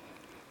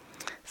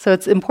 So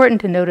it's important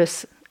to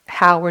notice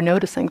how we're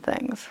noticing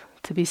things,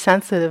 to be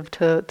sensitive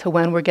to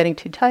when we're getting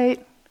too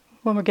tight,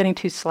 when we're getting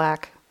too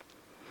slack,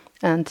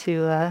 and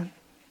to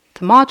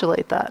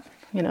modulate that,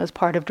 as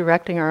part of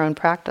directing our own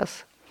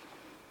practice.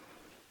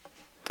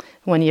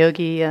 One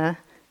yogi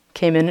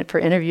came in for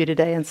interview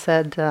today and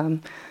said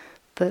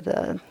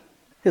that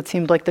it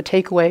seemed like the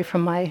takeaway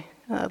from my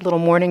little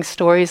morning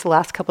stories the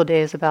last couple of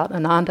days about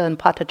Ananda and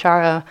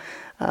Patachara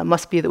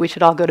must be that we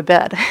should all go to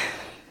bed.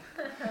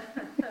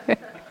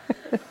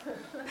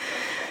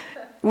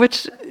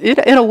 Which,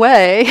 in a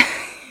way,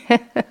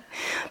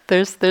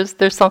 there's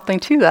something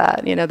to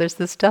that.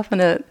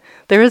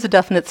 There is a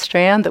definite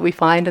strand that we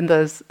find in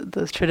those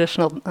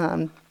traditional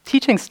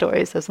teaching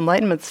stories, those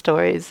enlightenment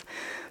stories,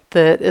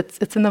 that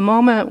it's in the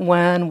moment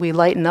when we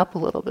lighten up a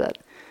little bit,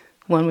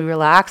 when we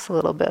relax a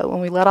little bit,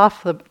 when we let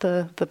off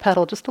the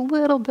pedal just a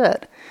little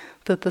bit,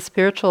 that the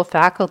spiritual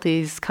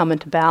faculties come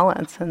into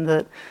balance and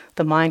that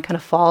the mind kind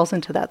of falls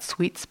into that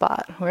sweet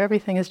spot where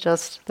everything is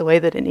just the way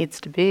that it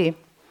needs to be.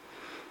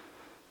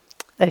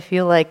 I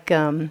feel like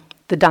the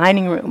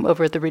dining room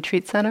over at the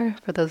retreat center,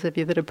 for those of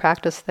you that have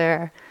practiced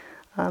there,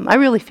 I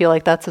really feel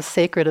like that's as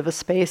sacred of a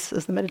space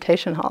as the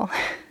meditation hall.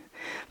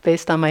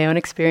 Based on my own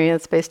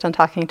experience, based on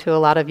talking to a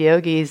lot of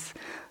yogis,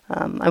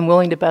 I'm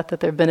willing to bet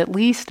that there have been at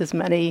least as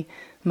many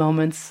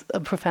moments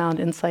of profound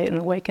insight and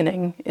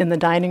awakening in the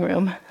dining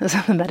room as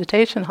in the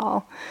meditation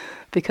hall,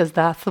 because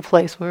that's the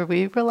place where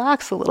we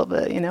relax a little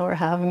bit. We're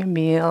having a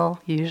meal,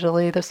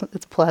 usually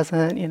it's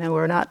pleasant,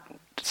 we're not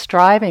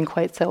striving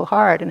quite so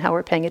hard, and how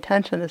we're paying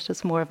attention is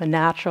just more of a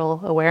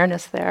natural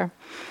awareness there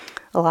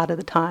a lot of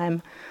the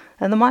time.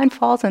 And the mind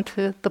falls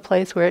into the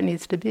place where it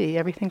needs to be.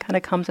 Everything kind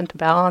of comes into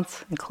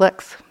balance and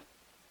clicks.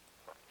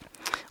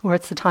 Or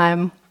it's the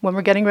time when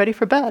we're getting ready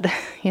for bed.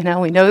 We know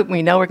we're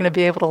going to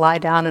be able to lie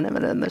down in a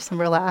minute and there's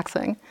some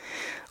relaxing.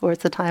 Or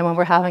it's the time when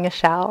we're having a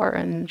shower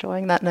and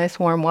enjoying that nice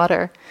warm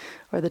water.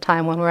 Or the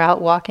time when we're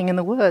out walking in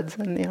the woods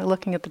and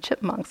looking at the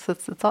chipmunks.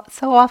 It's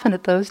so often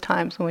at those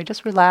times when we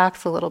just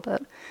relax a little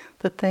bit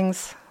that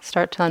things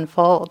start to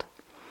unfold.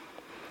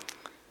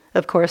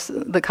 Of course,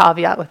 the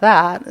caveat with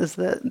that is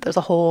that there's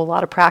a whole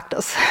lot of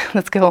practice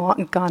that's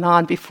gone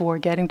on before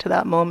getting to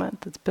that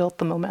moment, that's built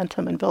the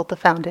momentum and built the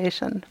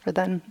foundation for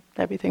then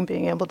everything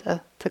being able to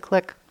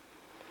click.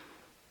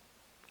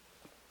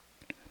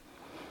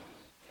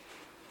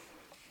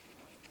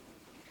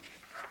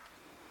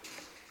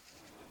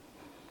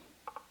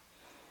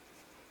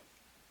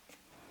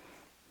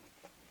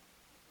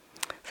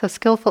 So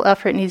skillful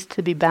effort needs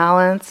to be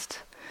balanced.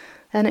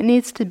 And it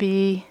needs to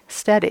be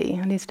steady.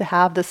 It needs to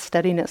have this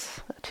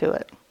steadiness to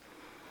it.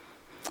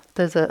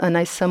 There's a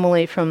nice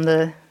simile from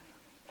the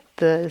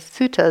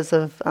suttas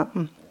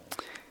of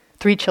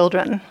 3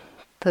 children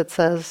that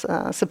says,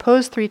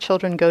 suppose 3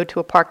 children go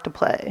to a park to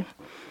play.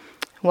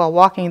 While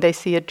walking, they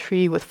see a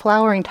tree with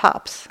flowering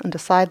tops and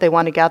decide they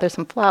want to gather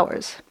some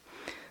flowers.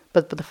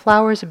 But the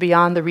flowers are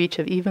beyond the reach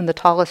of even the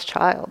tallest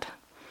child.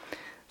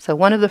 So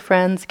one of the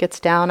friends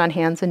gets down on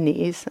hands and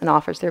knees and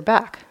offers their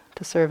back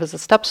to serve as a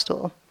step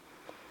stool.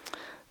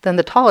 Then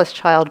the tallest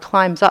child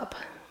climbs up,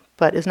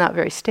 but is not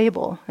very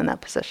stable in that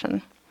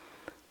position.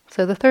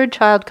 So the third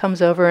child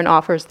comes over and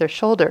offers their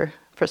shoulder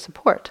for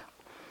support.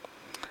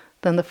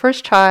 Then the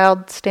first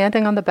child,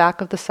 standing on the back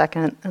of the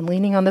second and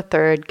leaning on the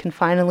third, can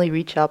finally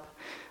reach up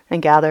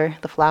and gather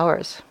the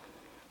flowers.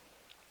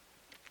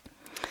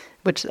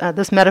 Which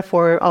this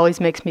metaphor always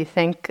makes me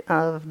think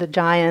of the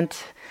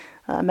giant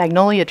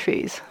magnolia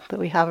trees that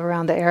we have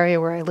around the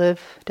area where I live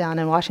down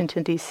in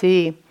Washington,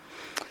 D.C.,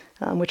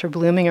 which are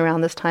blooming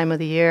around this time of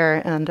the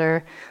year and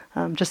are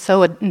just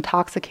so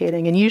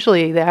intoxicating. And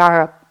usually they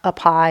are up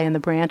high in the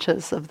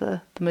branches of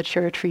the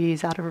mature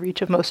trees out of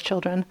reach of most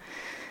children.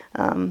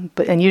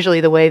 And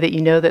usually the way that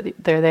you know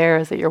that they're there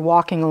is that you're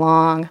walking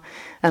along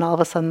and all of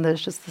a sudden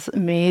there's just this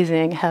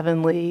amazing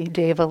heavenly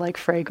deva-like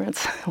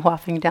fragrance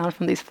wafting down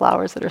from these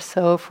flowers that are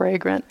so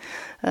fragrant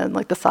and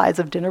like the size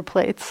of dinner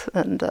plates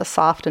and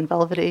soft and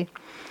velvety.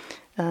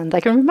 And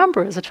I can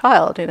remember as a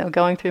child,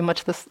 going through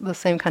much the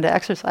same kind of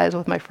exercise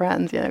with my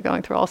friends,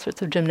 going through all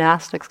sorts of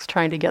gymnastics,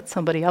 trying to get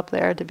somebody up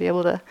there to be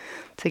able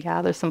to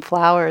gather some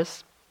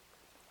flowers.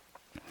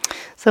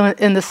 So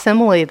in the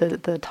simile,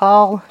 the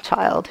tall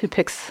child who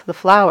picks the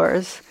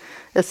flowers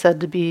is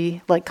said to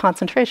be like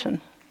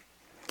concentration.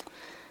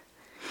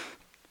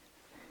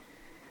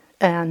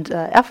 And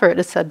effort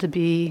is said to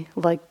be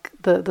like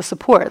the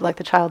support, like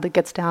the child that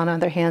gets down on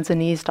their hands and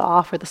knees to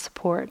offer the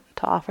support,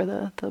 to offer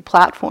the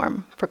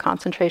platform for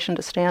concentration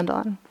to stand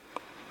on.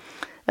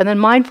 And then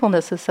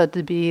mindfulness is said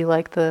to be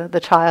like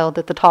the child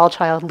that the tall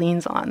child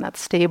leans on, that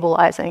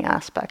stabilizing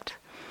aspect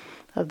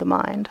of the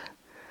mind.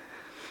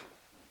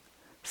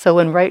 So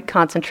when right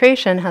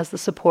concentration has the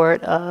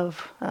support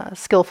of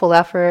skillful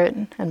effort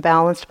and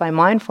balanced by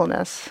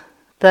mindfulness,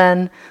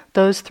 then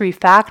those 3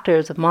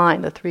 factors of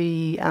mind, the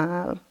 3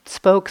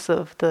 spokes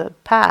of the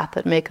path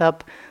that make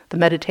up the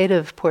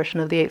meditative portion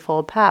of the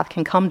Eightfold Path,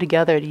 can come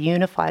together to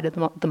unify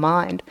the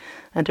mind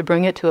and to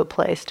bring it to a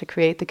place to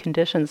create the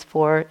conditions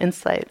for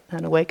insight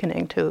and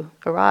awakening to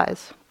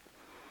arise.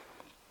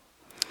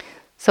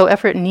 So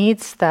effort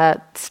needs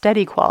that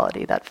steady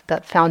quality,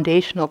 that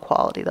foundational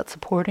quality, that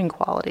supporting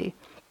quality.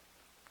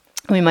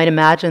 We might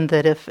imagine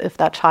that if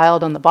that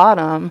child on the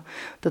bottom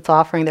that's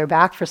offering their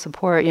back for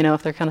support,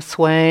 if they're kind of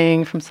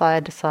swaying from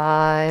side to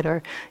side,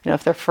 or,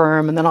 if they're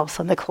firm and then all of a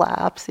sudden they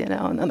collapse,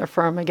 and then they're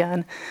firm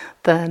again,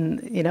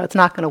 then, it's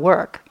not going to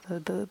work.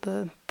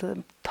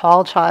 The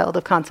tall child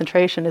of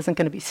concentration isn't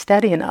going to be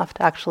steady enough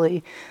to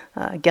actually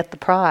get the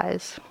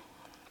prize.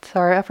 So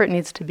our effort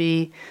needs to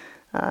be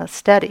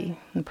steady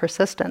and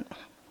persistent.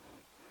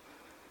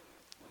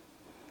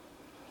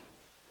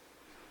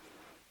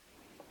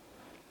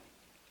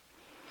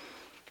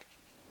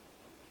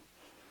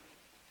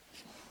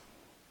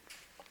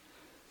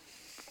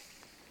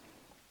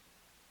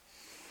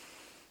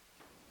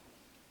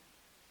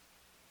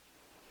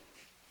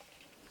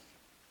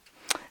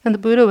 And the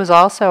Buddha was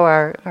also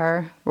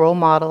our role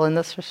model in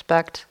this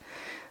respect.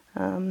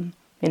 A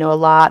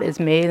lot is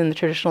made in the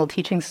traditional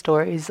teaching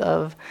stories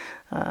of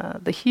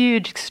the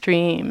huge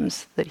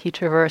extremes that he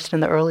traversed in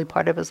the early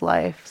part of his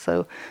life.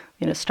 So,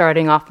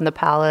 starting off in the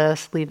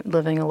palace,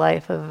 living a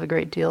life of a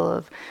great deal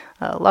of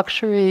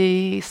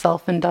luxury,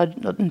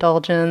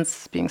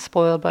 self-indulgence, being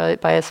spoiled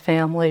by his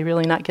family,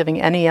 really not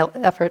giving any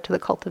effort to the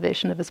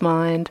cultivation of his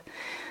mind,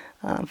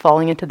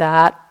 falling into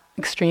that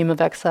extreme of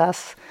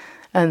excess.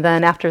 And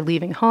then after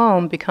leaving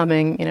home,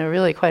 becoming,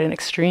 really quite an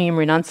extreme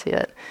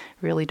renunciate,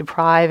 really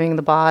depriving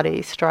the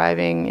body,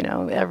 striving,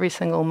 every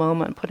single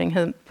moment,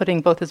 putting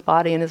both his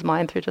body and his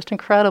mind through just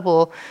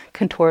incredible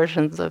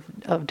contortions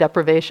of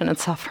deprivation and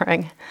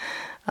suffering.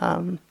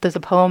 There's a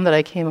poem that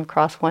I came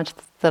across once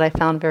that I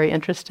found very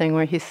interesting,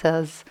 where he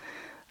says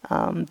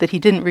that he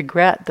didn't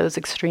regret those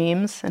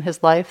extremes in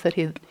his life, that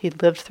he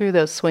lived through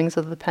those swings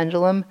of the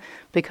pendulum,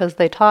 because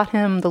they taught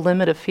him the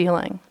limit of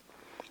feeling.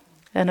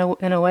 In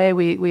a way,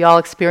 we all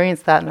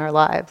experience that in our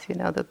lives.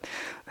 That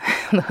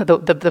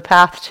the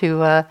path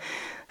to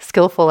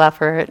skillful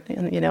effort,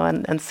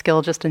 and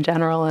skill just in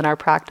general in our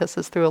practice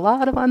is through a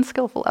lot of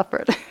unskillful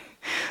effort.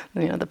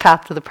 The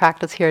path to the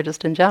practice here,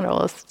 just in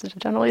general, is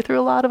generally through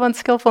a lot of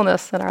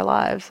unskillfulness in our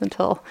lives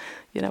until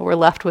we're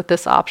left with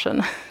this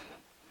option.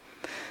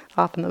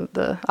 Often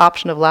the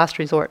option of last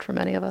resort for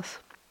many of us.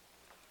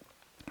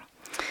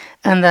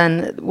 And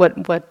then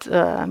what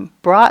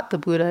brought the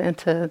Buddha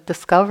into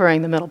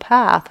discovering the middle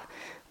path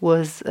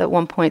was at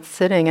one point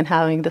sitting and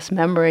having this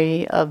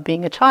memory of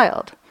being a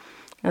child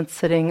and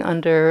sitting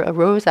under a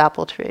rose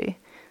apple tree,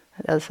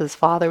 as his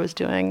father was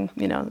doing,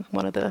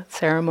 one of the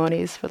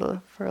ceremonies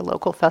for a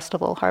local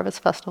festival,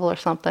 harvest festival or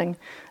something,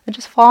 and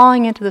just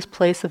falling into this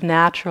place of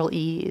natural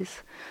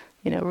ease,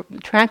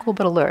 tranquil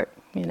but alert.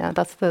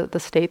 That's the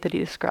state that he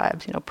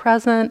describes.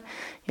 Present,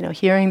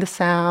 hearing the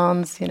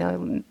sounds,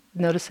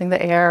 noticing the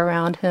air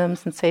around him,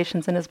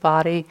 sensations in his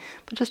body,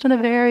 but just in a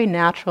very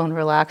natural and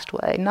relaxed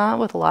way, not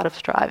with a lot of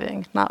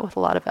striving, not with a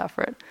lot of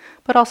effort,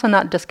 but also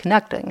not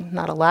disconnecting,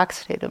 not a lax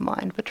state of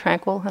mind, but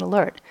tranquil and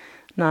alert,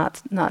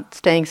 not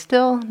staying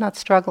still, not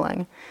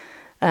struggling.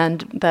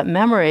 And that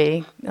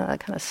memory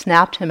kind of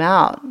snapped him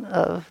out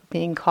of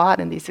being caught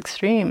in these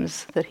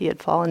extremes that he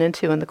had fallen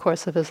into in the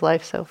course of his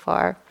life so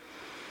far.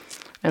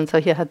 And so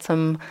he had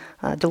some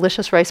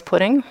delicious rice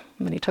pudding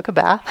when he took a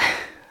bath,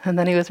 and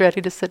then he was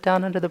ready to sit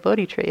down under the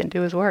Bodhi tree and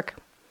do his work.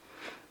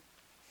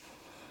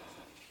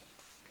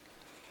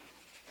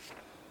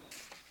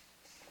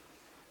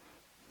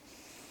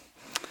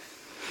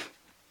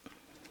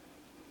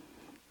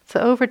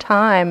 So over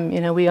time,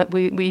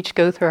 we each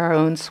go through our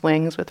own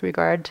swings with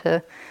regard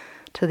to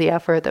the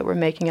effort that we're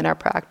making in our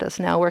practice.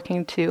 Now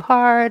working too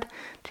hard,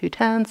 too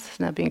tense,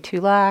 now being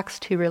too lax,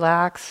 too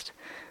relaxed.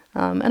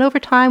 And over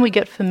time, we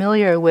get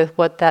familiar with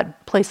what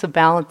that place of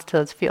balance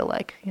does feel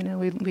like.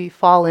 We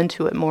fall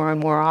into it more and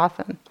more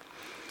often.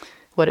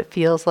 What it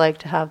feels like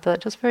to have the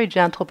just very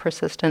gentle,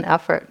 persistent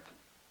effort.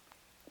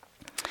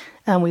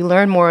 And we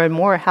learn more and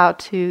more how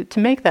to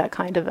make that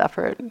kind of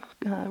effort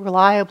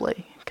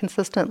reliably,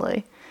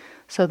 consistently,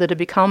 so that it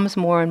becomes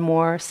more and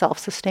more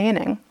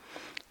self-sustaining,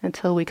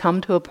 until we come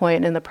to a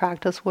point in the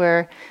practice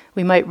where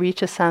we might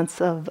reach a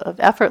sense of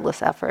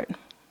effortless effort.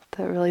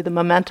 That really the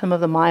momentum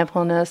of the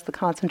mindfulness, the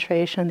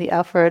concentration, the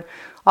effort,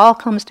 all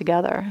comes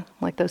together,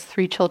 like those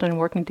three children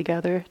working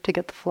together to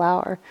get the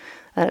flower.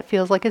 And it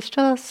feels like it's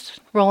just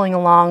rolling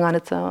along on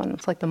its own.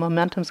 It's like the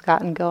momentum's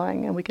gotten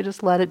going, and we could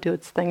just let it do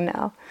its thing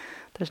now.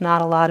 There's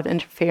not a lot of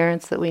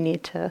interference that we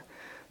need to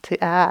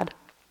add.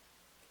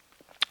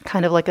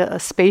 Kind of like a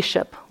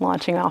spaceship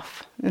launching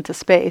off into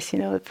space,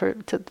 for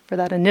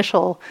that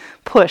initial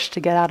push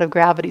to get out of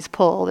gravity's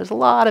pull. There's a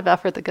lot of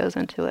effort that goes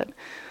into it.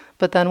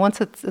 But then once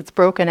it's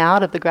broken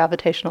out of the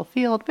gravitational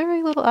field,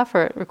 very little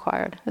effort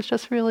required. It's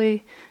just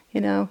really,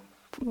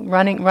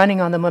 running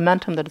on the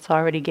momentum that it's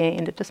already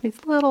gained. It just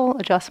needs little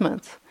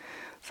adjustments.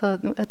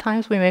 So at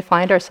times we may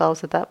find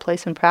ourselves at that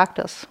place in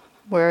practice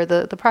where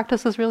the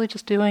practice is really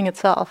just doing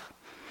itself,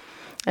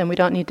 and we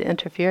don't need to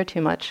interfere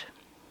too much.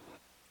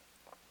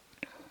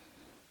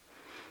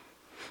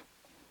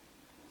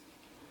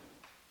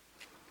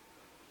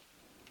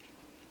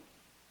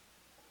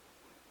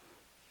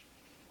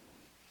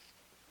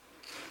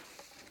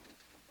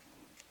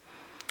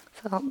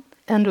 So I'll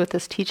end with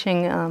this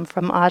teaching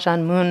from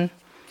Ajahn Mun,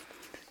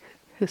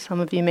 who some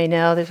of you may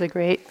know. There's a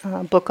great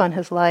book on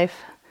his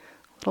life,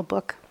 little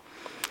book.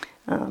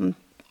 Ajahn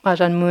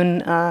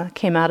Mun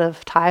came out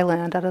of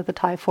Thailand, out of the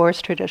Thai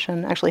forest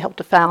tradition, actually helped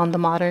to found the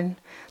modern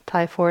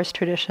Thai forest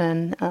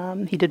tradition.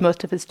 He did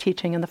most of his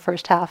teaching in the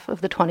first half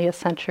of the 20th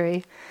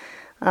century,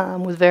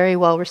 was very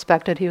well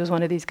respected. He was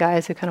one of these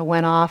guys who kind of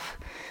went off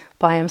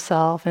by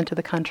himself into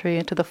the country,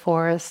 into the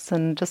forests,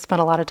 and just spent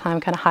a lot of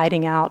time kind of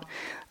hiding out,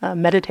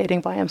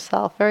 meditating by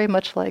himself, very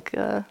much like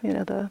the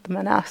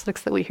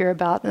monastics that we hear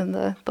about in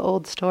the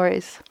old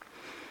stories.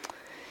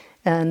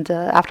 And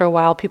after a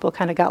while, people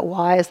kind of got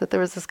wise that there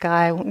was this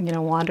guy,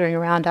 wandering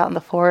around out in the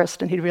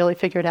forest, and he'd really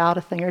figured out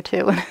a thing or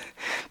two. And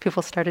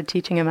people started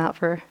seeking him out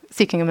for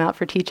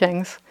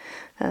teachings,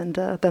 and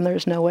then there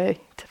was no way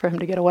for him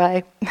to get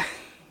away.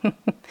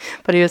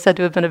 But he was said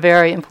to have been a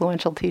very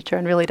influential teacher,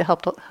 and really to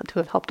have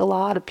helped a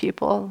lot of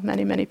people,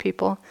 many, many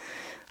people,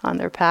 on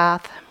their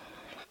path.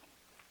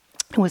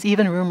 It was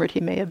even rumored he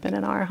may have been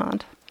an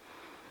arahant.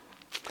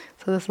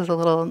 So this is a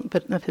little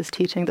bit of his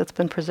teaching that's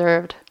been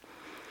preserved.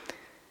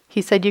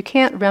 He said, "You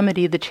can't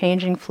remedy the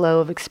changing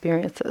flow of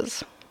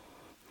experiences.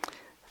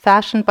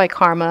 Fashioned by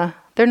karma,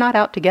 they're not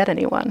out to get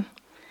anyone.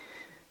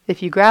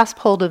 If you grasp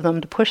hold of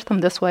them to push them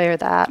this way or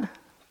that,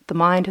 the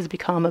mind has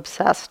become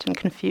obsessed and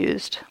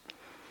confused.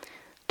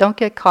 Don't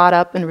get caught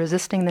up in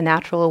resisting the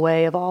natural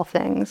way of all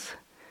things.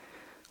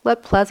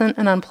 Let pleasant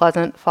and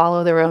unpleasant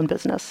follow their own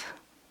business.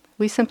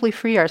 We simply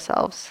free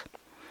ourselves.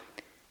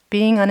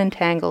 Being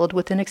unentangled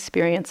within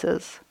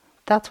experiences,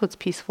 that's what's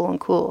peaceful and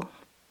cool.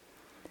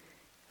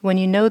 When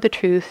you know the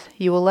truth,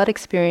 you will let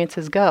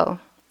experiences go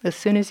as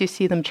soon as you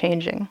see them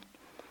changing.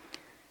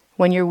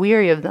 When you're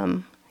weary of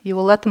them, you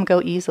will let them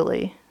go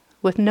easily,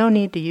 with no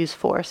need to use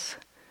force.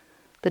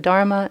 The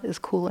Dharma is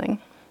cooling."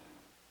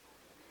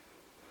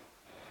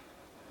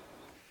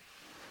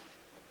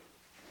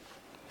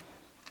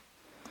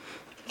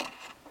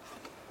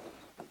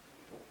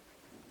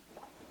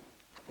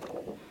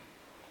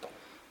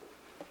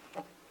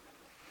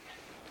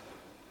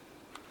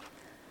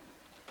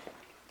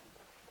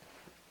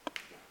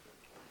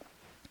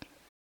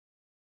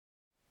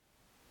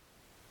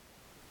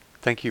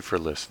 Thank you for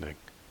listening.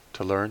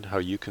 To learn how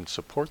you can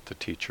support the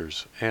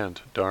teachers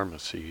and Dharma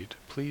Seed,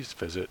 please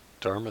visit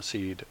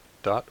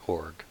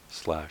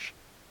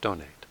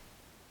dharmaseed.org/donate.